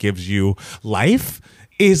and like gives you life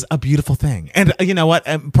is a beautiful thing. And you know what?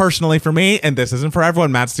 Personally for me, and this isn't for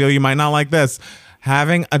everyone, Matt Steele, you might not like this,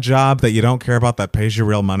 having a job that you don't care about that pays you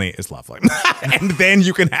real money is lovely. And then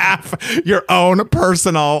you can have your own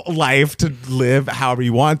personal life to live however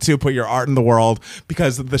you want to, put your art in the world.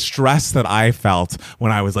 Because the stress that I felt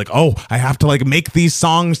when I was like, oh, I have to like make these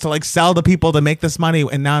songs to like sell to people to make this money.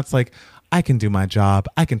 And now it's like, I can do my job.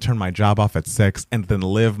 I can turn my job off at 6 and then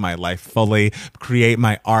live my life fully, create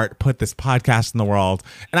my art, put this podcast in the world.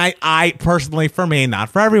 And I personally, for me, not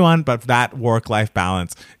for everyone, but that work-life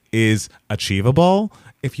balance is achievable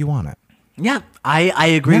if you want it. Yeah, I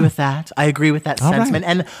agree with that. I agree with that sentiment.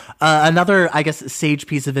 Right. And another, I guess, sage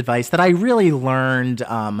piece of advice that I really learned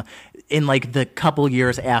in like the couple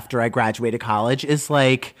years after I graduated college is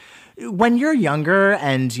like, when you're younger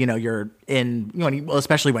and, you're in,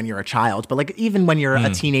 especially when you're a child, but like even when you're a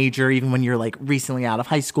teenager, even when you're like recently out of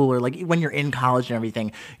high school or like when you're in college and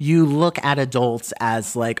everything, you look at adults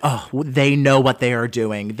as like, oh, they know what they are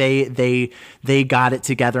doing. They got it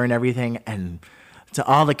together and everything. And to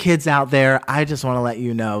all the kids out there, I just want to let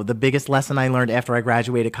you know, the biggest lesson I learned after I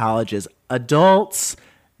graduated college is adults,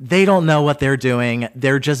 they don't know what they're doing.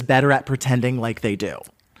 They're just better at pretending like they do.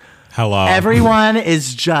 Hello. Everyone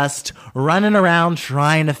is just running around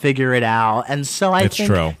trying to figure it out. And so I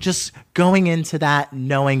think just going into that,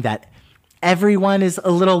 knowing that everyone is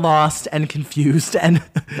a little lost and confused and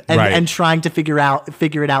trying to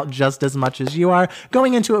figure it out just as much as you are,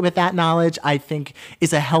 going into it with that knowledge, I think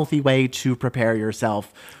is a healthy way to prepare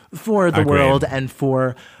yourself for the world and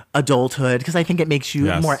for adulthood, because I think it makes you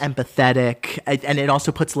more empathetic and it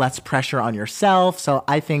also puts less pressure on yourself. So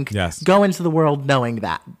I think go into the world knowing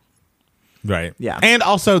that. Right. Yeah. And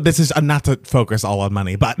also, this is not to focus all on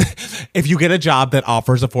money, but if you get a job that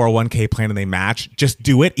offers a 401k plan and they match, just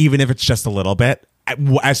do it, even if it's just a little bit,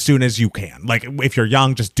 as soon as you can. Like if you're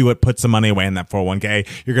young, just do it, put some money away in that 401k.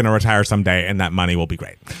 You're going to retire someday and that money will be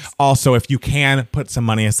great. Also, if you can, put some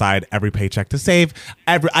money aside every paycheck to save.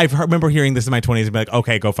 I remember hearing this in my 20s and be like,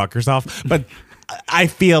 okay, go fuck yourself. But I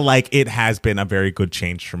feel like it has been a very good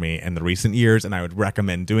change for me in the recent years, and I would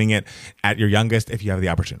recommend doing it at your youngest if you have the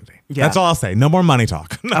opportunity. Yeah. That's all I'll say. No more money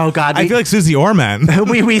talk. Oh God, I feel like Susie Orman.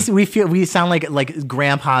 we sound like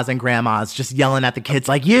grandpas and grandmas just yelling at the kids,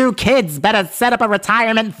 like, you kids better set up a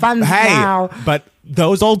retirement fund now. But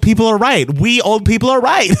those old people are right. We old people are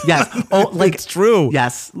right. Yes. It's true.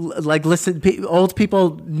 Yes. Like, listen, old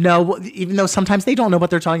people know, even though sometimes they don't know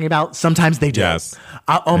what they're talking about, sometimes they do. Yes.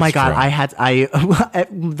 Oh my God.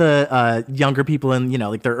 The younger people in,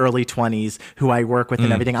 like their early 20s who I work with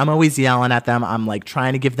and everything, I'm always yelling at them. I'm like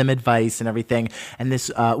trying to give them advice and everything. And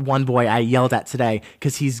this one boy I yelled at today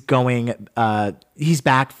because he's going, he's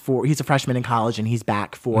a freshman in college and he's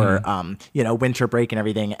back for, winter break and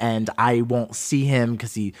everything. And I won't see him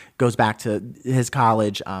because he goes back to his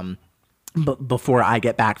college before I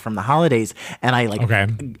get back from the holidays. And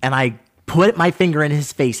I put my finger in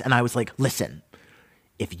his face and I was like, listen,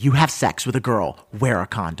 if you have sex with a girl, wear a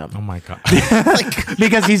condom. Oh my God.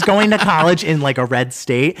 Because he's going to college in like a red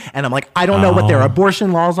state. And I'm like, I don't know what their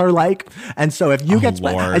abortion laws are like. And so if you just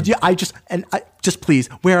please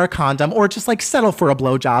wear a condom or just like settle for a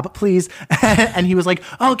blowjob, please. And he was like,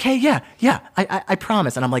 okay, yeah, I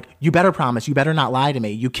promise. And I'm like, you better promise. You better not lie to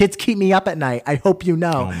me. You kids keep me up at night. I hope you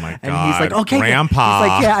know. Oh my God. And he's like, okay. Grandpa. He's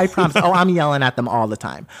like, yeah, I promise. Oh, I'm yelling at them all the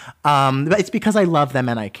time. But it's because I love them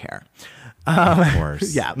and I care. Of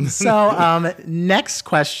course. Yeah. So next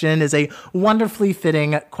question is a wonderfully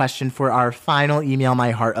fitting question for our final Email My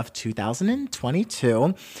Heart of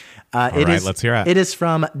 2022. Let's hear it. It is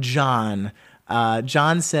from John.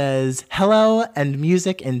 John says, hello and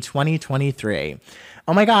music in 2023.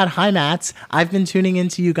 Oh my God, hi Matt. I've been tuning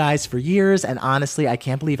into you guys for years, and honestly, I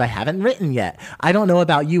can't believe I haven't written yet. I don't know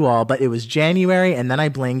about you all, but it was January, and then I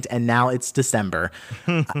blinked, and now it's December.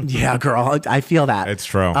 Yeah, girl, I feel that. It's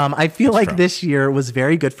true. I feel like this year was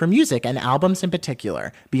very good for music, and albums in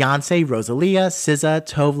particular. Beyonce, Rosalia, SZA,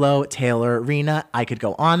 Tovlo, Taylor, Rina, I could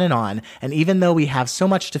go on. And even though we have so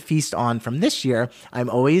much to feast on from this year, I'm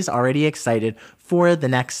always already excited for the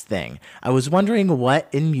next thing. I was wondering what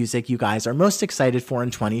in music you guys are most excited for in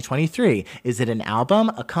 2023. Is it an album,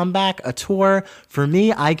 a comeback, a tour? For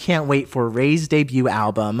me, I can't wait for Ray's debut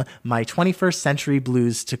album, My 21st Century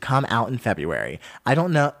Blues, to come out in February. I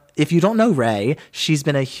don't know. If you don't know Ray, she's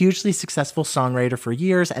been a hugely successful songwriter for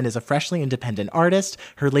years and is a freshly independent artist.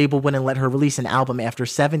 Her label wouldn't let her release an album after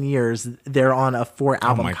 7 years. They're on a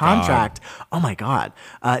 4-album contract. God. Oh my God.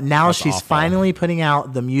 Now that's she's awful. Finally putting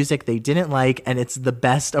out the music they didn't like, and it's the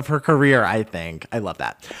best of her career, I think. I love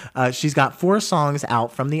that. She's got 4 songs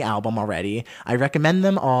out from the album already. I recommend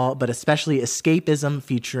them all, but especially Escapism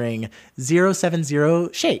featuring 070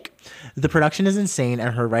 Shake. The production is insane,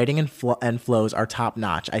 and her writing and flows are top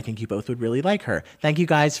notch. I think you both would really like her. Thank you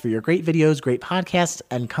guys for your great videos, great podcasts,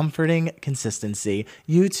 and comforting consistency.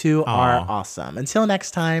 You two are awesome. Until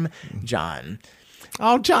next time, John.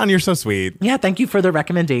 Oh, John, you're so sweet. Yeah, thank you for the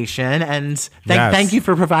recommendation, and thank you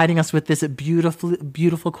for providing us with this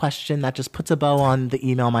beautiful question that just puts a bow on the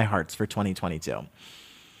email my hearts for 2022.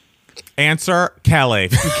 Answer, Kelly.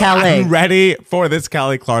 I'm ready for this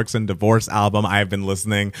Kelly Clarkson divorce album. I have been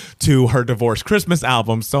listening to her divorce Christmas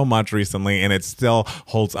album so much recently, and it still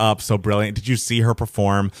holds up so brilliant. Did you see her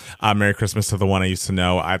perform Merry Christmas to the One I Used to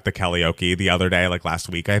Know at the karaoke the other day, like last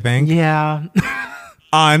week, I think? Yeah.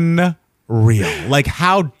 Unreal. Like,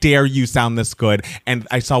 how dare you sound this good? And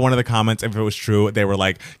I saw one of the comments, if it was true, they were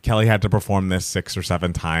like, Kelly had to perform this 6 or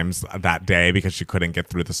 7 times that day because she couldn't get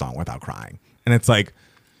through the song without crying. And it's like,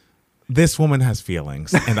 this woman has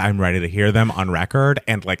feelings, and I'm ready to hear them on record,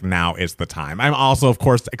 and like now is the time. I'm also, of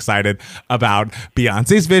course, excited about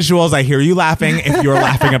Beyonce's visuals. I hear you laughing if you're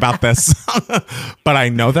laughing about this, but I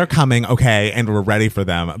know they're coming, okay, and we're ready for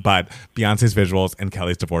them. But Beyonce's visuals and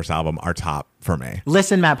Kelly's divorce album are top for me.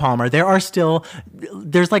 Listen, Matt Palmer,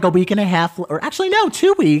 there's like a week and a half, or actually no,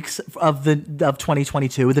 2 weeks of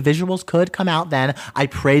 2022. The visuals could come out then. I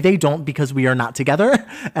pray they don't, because we are not together,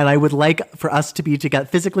 and I would like for us to be together,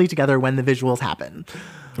 physically together, when the visuals happen.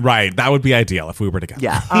 Right, that would be ideal if we were together.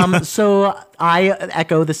 Yeah. So I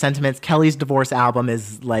echo the sentiments. Kelly's divorce album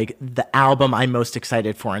is like the album I'm most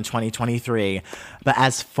excited for in 2023. But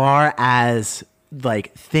as far as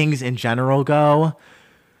like things in general go,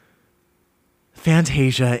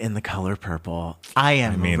 Fantasia in the color purple. I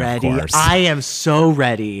am ready. I am so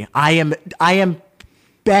ready. I am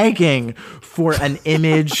begging for an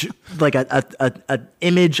image, like an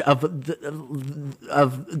image of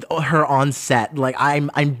her on set. Like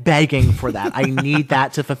I'm begging for that. I need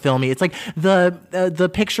that to fulfill me. It's like the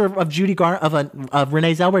picture of of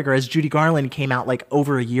Renee Zellweger as Judy Garland came out like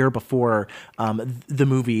over a year before the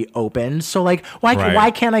movie opened. So like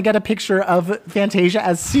why can't I get a picture of Fantasia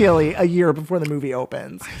as Celie a year before the movie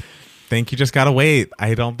opens? Think you just gotta wait.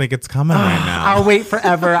 I don't think it's coming right now. I'll wait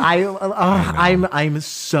forever. I'm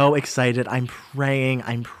so excited. I'm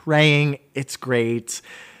praying. It's great.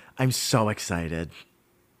 I'm so excited.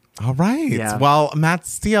 All right. Yeah. Well, Matt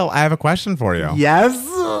Steele, I have a question for you. Yes.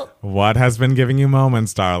 What has been giving you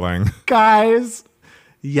moments, darling? Guys,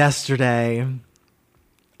 yesterday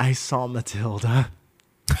I saw Matilda.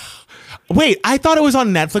 Wait, I thought it was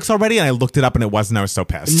on Netflix already, and I looked it up, and it wasn't. I was so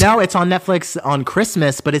pissed. No, it's on Netflix on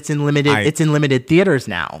Christmas, but it's in limited theaters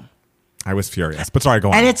now. I was furious, but sorry, go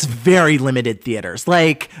on. And it's very limited theaters.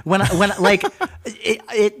 Like when like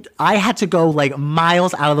I had to go like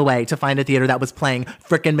miles out of the way to find a theater that was playing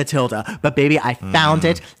frickin' Matilda. But baby, I found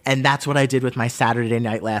it, and that's what I did with my Saturday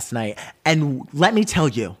night last night. And let me tell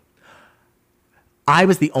you, I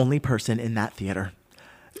was the only person in that theater.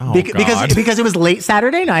 Oh, because it was late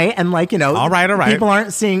Saturday night, and like, you know, all right. People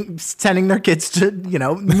aren't sending their kids to, you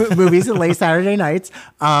know, movies at late Saturday nights.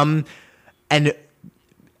 And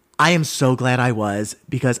I am so glad I was,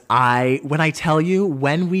 because when I tell you,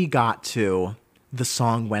 when we got to the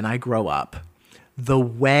song When I Grow Up, the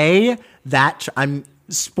way that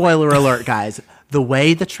spoiler alert, guys, the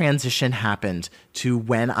way the transition happened to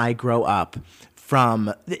When I Grow Up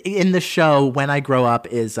from in the show, When I Grow Up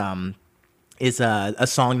is a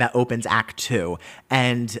song that opens Act 2,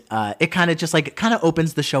 and it kind of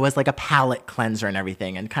opens the show as like a palate cleanser and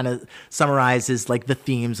everything, and kind of summarizes like the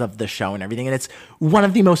themes of the show and everything. And it's one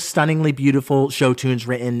of the most stunningly beautiful show tunes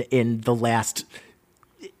written in the last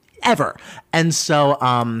ever. And so,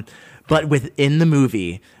 but within the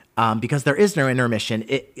movie, because there is no intermission.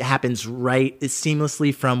 It happens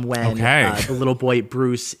seamlessly from when the little boy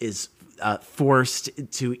Bruce is forced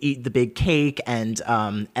to eat the big cake and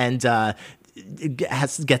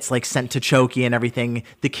gets like sent to Choki and everything.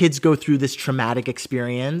 The kids go through this traumatic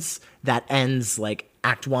experience that ends like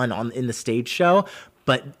act 1 in the stage show,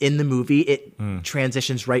 but in the movie it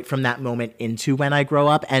transitions right from that moment into When I Grow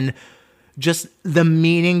Up, and just the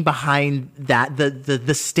meaning behind that,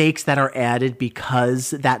 the stakes that are added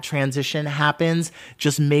because that transition happens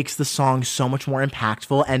just makes the song so much more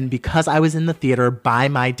impactful. And because I was in the theater by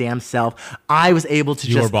my damn self, I was able to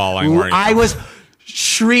You were bawling, weren't you? I was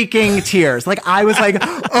shrieking tears. Like I was like,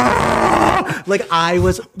 oh! Like I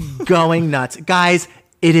was going nuts. Guys,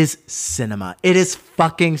 it is cinema. It is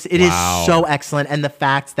so excellent. And the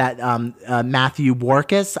fact that Matthew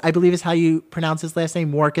Warchus, I believe is how you pronounce his last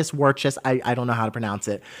name, Warchus, I don't know how to pronounce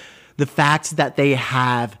it. The fact that they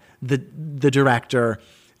have the director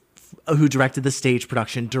who directed the stage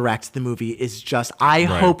production direct the movie is just, I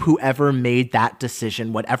hope whoever made that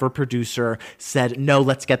decision, whatever producer said, no,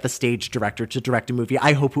 let's get the stage director to direct a movie,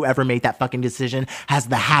 I hope whoever made that fucking decision has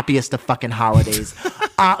the happiest of fucking holidays.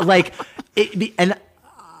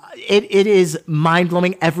 It is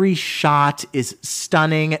mind-blowing. Every shot is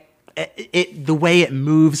stunning. The way it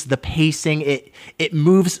moves, the pacing, it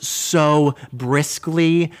moves so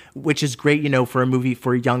briskly, which is great, for a movie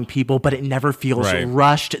for young people, but it never feels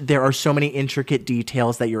rushed. There are so many intricate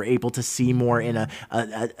details that you're able to see more in a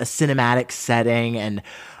cinematic setting. And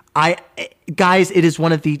guys, it is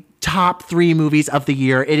one of the top 3 movies of the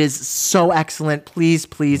year. It is so excellent. Please,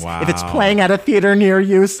 if it's playing at a theater near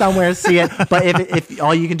you somewhere, see it. But if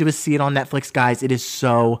all you can do is see it on Netflix, guys, it is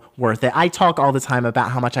so worth it. I talk all the time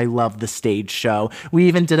about how much I love the stage show. We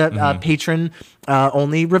even did a patron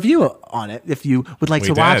only review on it. If you would like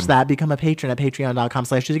to watch that, become a patron at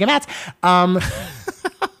patreon.com/choosingamads.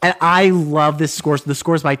 And I love this score. The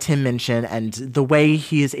score's by Tim Minchin, and the way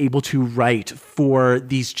he is able to write for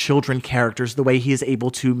these children characters, the way he is able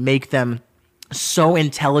to make them so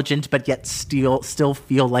intelligent but yet still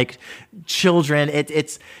feel like children.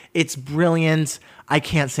 It's brilliant. I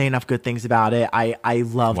can't say enough good things about it. I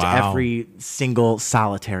loved every single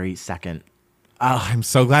solitary second. Oh, I'm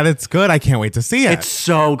so glad it's good. I can't wait to see it. It's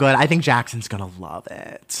so good. I think Jackson's going to love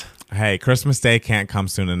it. Hey, Christmas Day can't come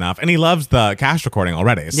soon enough. And he loves the cast recording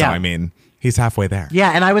already. So, I mean, he's halfway there.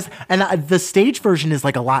 Yeah, and the stage version is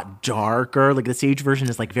like a lot darker. Like the stage version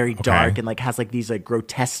is like very dark and like has like these like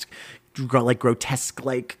grotesque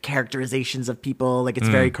like characterizations of people. Like it's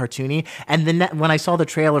very cartoony. And then when I saw the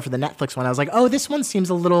trailer for the Netflix one, I was like, oh, this one seems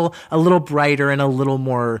a little brighter and a little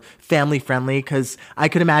more family friendly, because I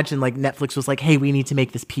could imagine like Netflix was like, hey, we need to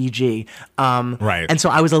make this PG. And so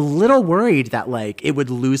I was a little worried that like it would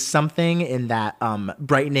lose something in that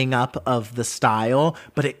brightening up of the style,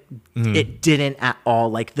 but it didn't at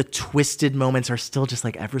all. Like the twisted moments are still just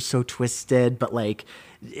like ever so twisted, but like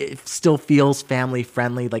it still feels family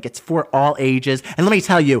friendly. Like it's for all ages. And let me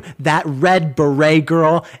tell you, that red beret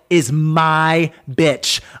girl is my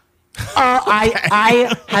bitch.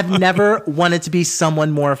 I have never wanted to be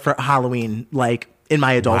someone more for Halloween, like in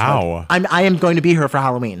my adulthood. I am going to be her for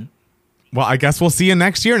Halloween. Well, I guess we'll see you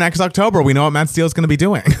next year, next October. We know what Matt Steele's going to be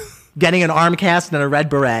doing. Getting an arm cast and a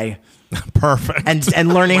red beret. Perfect.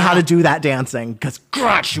 And learning how to do that dancing, because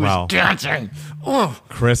God, she was dancing. Oh.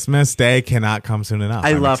 Christmas Day cannot come soon enough.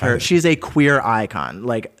 I love her. She's a queer icon.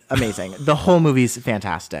 Like, amazing. The whole movie's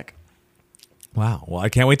fantastic. Wow. Well, I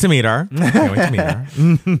can't wait to meet her.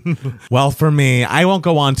 Well, for me, I won't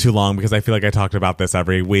go on too long because I feel like I talked about this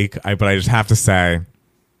every week. But I just have to say,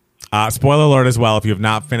 spoiler alert as well. If you have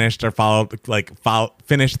not finished or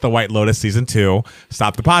finished The White Lotus season 2,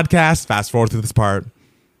 stop the podcast, fast forward through this part.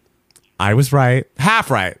 I was right,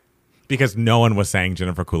 half right, because no one was saying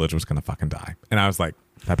Jennifer Coolidge was going to fucking die. And I was like,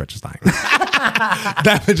 that bitch is dying.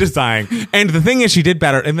 That bitch is dying. And the thing is, she did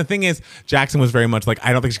better. And the thing is, Jackson was very much like,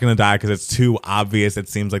 I don't think she's going to die because it's too obvious. It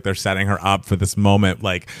seems like they're setting her up for this moment,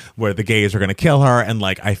 like where the gays are going to kill her. And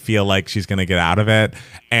like, I feel like she's going to get out of it.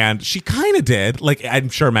 And she kind of did. Like, I'm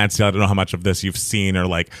sure, Matt Steele, I don't know how much of this you've seen or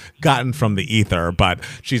like gotten from the ether, but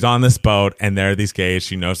she's on this boat and there are these gays.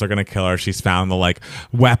 She knows they're going to kill her. She's found the like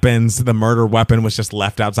weapons. The murder weapon was just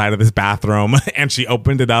left outside of this bathroom. And she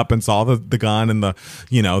opened it up and saw the gun and the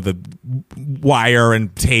wire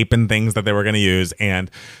and tape and things that they were going to use,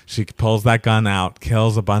 and she pulls that gun out,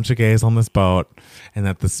 kills a bunch of gays on this boat, and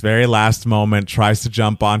at this very last moment tries to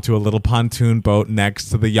jump onto a little pontoon boat next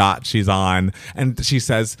to the yacht she's on, and she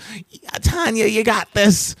says, Tanya, you got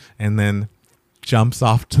this, and then jumps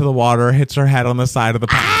off to the water, hits her head on the side of the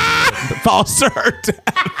pontoon, falls to her death.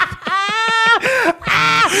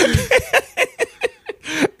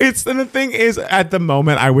 And the thing is, at the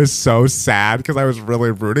moment, I was so sad because I was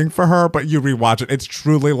really rooting for her. But you rewatch it, it's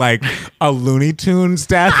truly like a Looney Tunes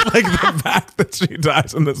death. Like the fact that she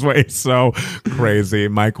dies in this way is so crazy.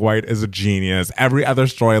 Mike White is a genius. Every other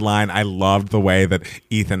storyline, I loved the way that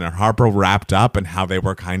Ethan and Harper wrapped up and how they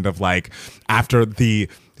were kind of like after the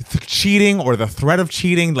cheating or the threat of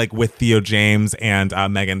cheating, like with Theo James and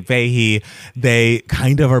Megan Fahey, they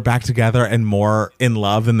kind of are back together and more in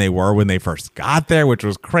love than they were when they first got there, which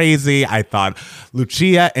was crazy. I thought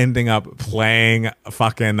Lucia ending up playing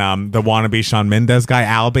fucking the wannabe Shawn Mendes guy,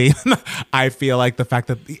 Albie. I feel like the fact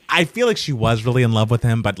that I feel like she was really in love with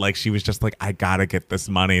him, but like she was just like, I gotta get this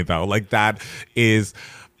money though. Like that is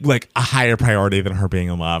like a higher priority than her being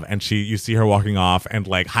in love. And you see her walking off and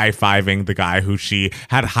like high-fiving the guy who she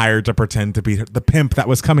had hired to pretend to be the pimp that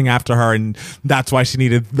was coming after her, and that's why she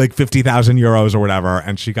needed like 50,000 euros or whatever,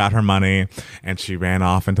 and she got her money and she ran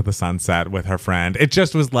off into the sunset with her friend. It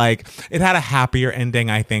just was like, it had a happier ending,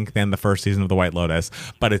 I think, than the first season of The White Lotus,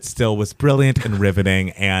 but it still was brilliant and riveting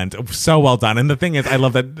and so well done. And the thing is, I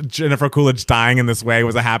love that Jennifer Coolidge dying in this way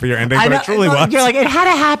was a happier ending, but it truly was. You're like, it had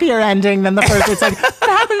a happier ending than the first. It's like, what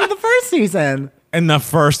happened in the first season? In the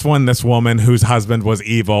first one, this woman whose husband was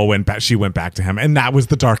evil she went back to him, and that was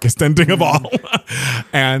the darkest ending of all.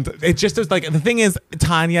 And it just was like, the thing is,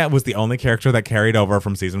 Tanya was the only character that carried over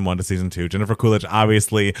from season 1 to season 2. Jennifer Coolidge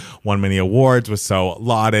obviously won many awards, was so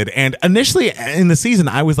lauded, and initially in the season,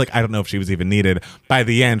 I was like, I don't know if she was even needed. By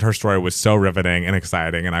the end, her story was so riveting and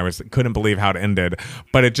exciting, and I couldn't believe how it ended.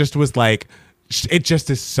 But it just was like, it just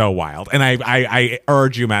is so wild. And I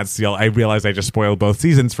urge you, Matt Steele, I realize I just spoiled both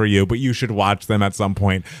seasons for you, but you should watch them at some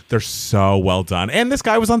point. They're so well done. And this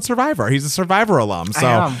guy was on Survivor. He's a Survivor alum. So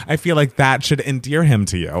I feel like that should endear him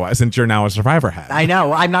to you, since you're now a Survivor head. I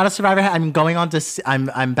know. I'm not a Survivor head.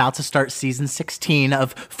 I'm about to start season 16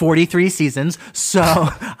 of 43 seasons. So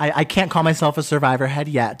I can't call myself a Survivor head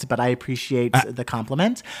yet, but I appreciate the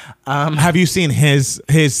compliment. Have you seen his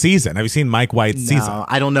season? Have you seen Mike White's season?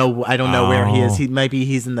 I don't know where he is. Maybe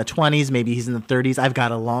he's in the 20s, maybe he's in the 30s. I've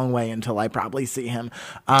got a long way until I probably see him.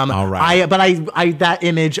 All right. I that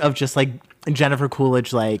image of just like Jennifer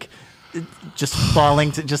Coolidge, like just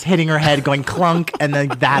falling to just hitting her head, going clunk, and then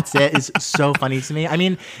that's it, is so funny to me. I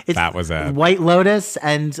mean, that was it. White Lotus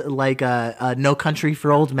and like No Country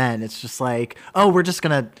for Old Men. It's just like, oh, we're just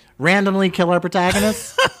gonna randomly kill our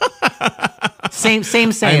protagonists. Same.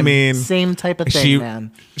 I mean, same type of thing,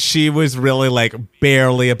 man. She was really like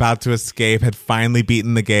barely about to escape, had finally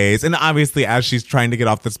beaten the gays. And obviously, as she's trying to get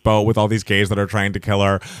off this boat with all these gays that are trying to kill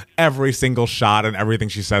her, every single shot and everything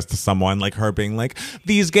she says to someone, like her being like,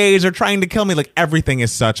 these gays are trying to kill me. Like everything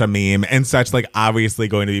is such a meme and such like obviously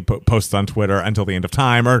going to be posted on Twitter until the end of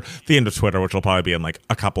time, or the end of Twitter, which will probably be in like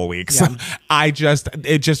a couple weeks. Yeah.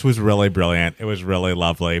 It just was really brilliant. It was really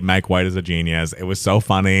lovely. Mike White is a genius. It was so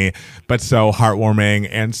funny, but so heartwarming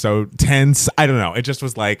and so tense. I don't know. It just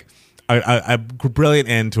was like a brilliant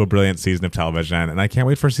end to a brilliant season of television, and I can't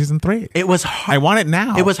wait for season 3. It was. I want it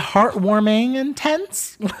now. It was heartwarming and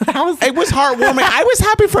tense. It was heartwarming. I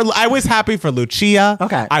was happy for Lucia.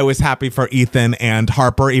 Okay. I was happy for Ethan and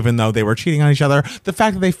Harper, even though they were cheating on each other. The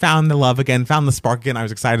fact that they found the love again, found the spark again, I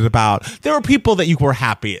was excited about. There were people that you were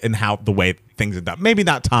happy in how the way things ended up. Maybe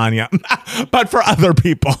not Tanya, but for other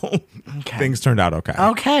people, things turned out okay.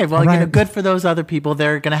 Okay, well, right. Good for those other people.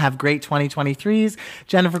 They're going to have great 2023s.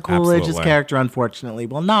 Jennifer Coolidge's character, unfortunately,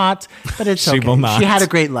 will not, but it's okay. She will not. She had a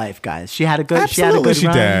great life, guys. She had a good. Absolutely, she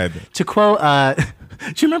had a good run. Did. To quote, do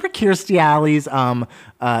you remember Kirstie Alley's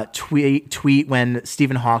tweet when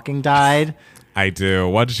Stephen Hawking died? I do.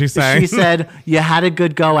 What did she say? She said, "You had a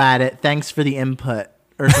good go at it. Thanks for the input,"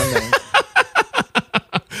 or something.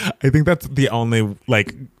 I think that's the only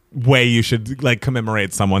way you should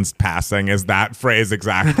commemorate someone's passing is that phrase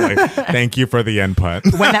exactly. Thank you for the input.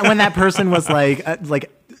 when that person was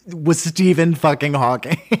was Stephen fucking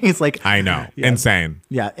Hawking. He's like, I know, yeah. Insane.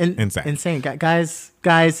 Yeah, insane. Guys,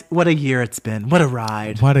 what a year it's been. What a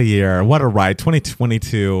ride. What a year. What a ride.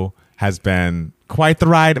 2022 has been quite the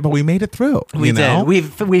ride, but we made it through. We did.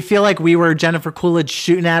 We feel like we were Jennifer Coolidge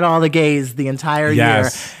shooting at all the gays the entire year.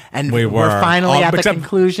 And we're finally at the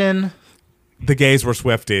conclusion. The gays were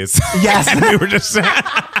Swifties. Yes. And we were just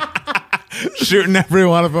shooting every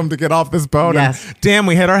one of them to get off this boat. Yes. And damn,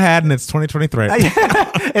 we hit our head and it's 2023.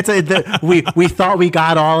 We thought we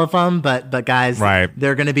got all of them, but guys, right.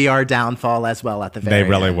 They're going to be our downfall as well at the very end. They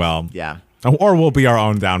really will. Yeah. Or we'll be our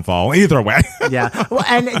own downfall. Either way. Yeah. Well,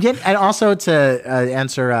 and also to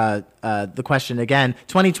answer the question again,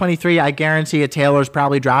 2023, I guarantee you Taylor's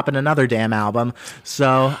probably dropping another damn album.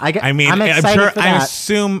 So I'm excited for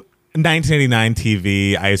that. 1989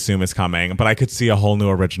 TV, I assume, is coming, but I could see a whole new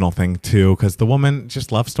original thing too, because the woman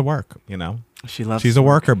just loves to work, you know? She's a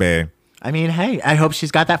worker bee. I mean, hey, I hope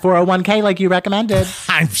she's got that 401k like you recommended.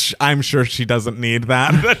 I'm sure she doesn't need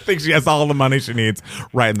that. I think she has all the money she needs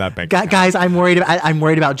right in that bank. Guys, I'm worried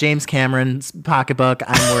about James Cameron's pocketbook.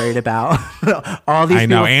 I'm worried about all these. I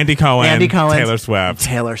know, people. Andy Cohen,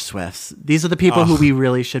 Taylor Swift. These are the people who we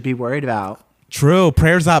really should be worried about. True.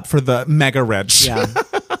 Prayers up for the mega rich. Yeah.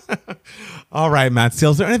 All right, Matt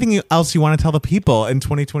Steele. Is there anything else you want to tell the people in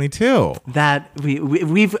 2022? That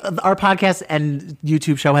we've our podcast and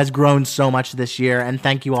YouTube show has grown so much this year, and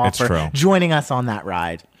thank you all for joining us on that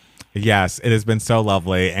ride. Yes, it has been so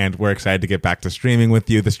lovely, and we're excited to get back to streaming with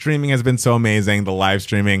you. The streaming has been so amazing. The live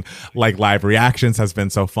streaming, like live reactions, has been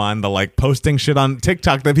so fun. The like posting shit on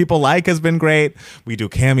TikTok that people like has been great. We do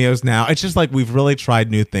cameos now. It's just like we've really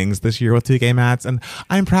tried new things this year with 2K Mats, and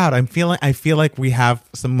I'm proud. I feel like we have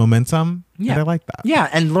some momentum. Yeah, I like that. Yeah,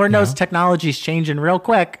 and Lord knows technology's changing real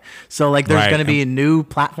quick. So like, there's going to be new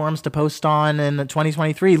platforms to post on in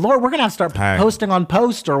 2023. Lord, we're gonna have to start posting on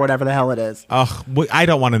Post or whatever the hell it is. I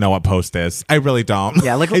don't want to know what Post is. I really don't.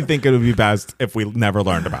 Yeah, I think it would be best if we never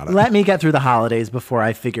learned about it. Let me get through the holidays before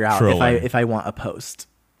I figure out if I want a Post.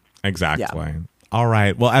 Exactly. Yeah. All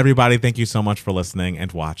right. Well, everybody, thank you so much for listening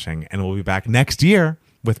and watching, and we'll be back next year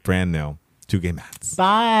with brand new 2K Mats.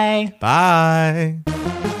 Bye.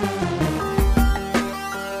 Bye.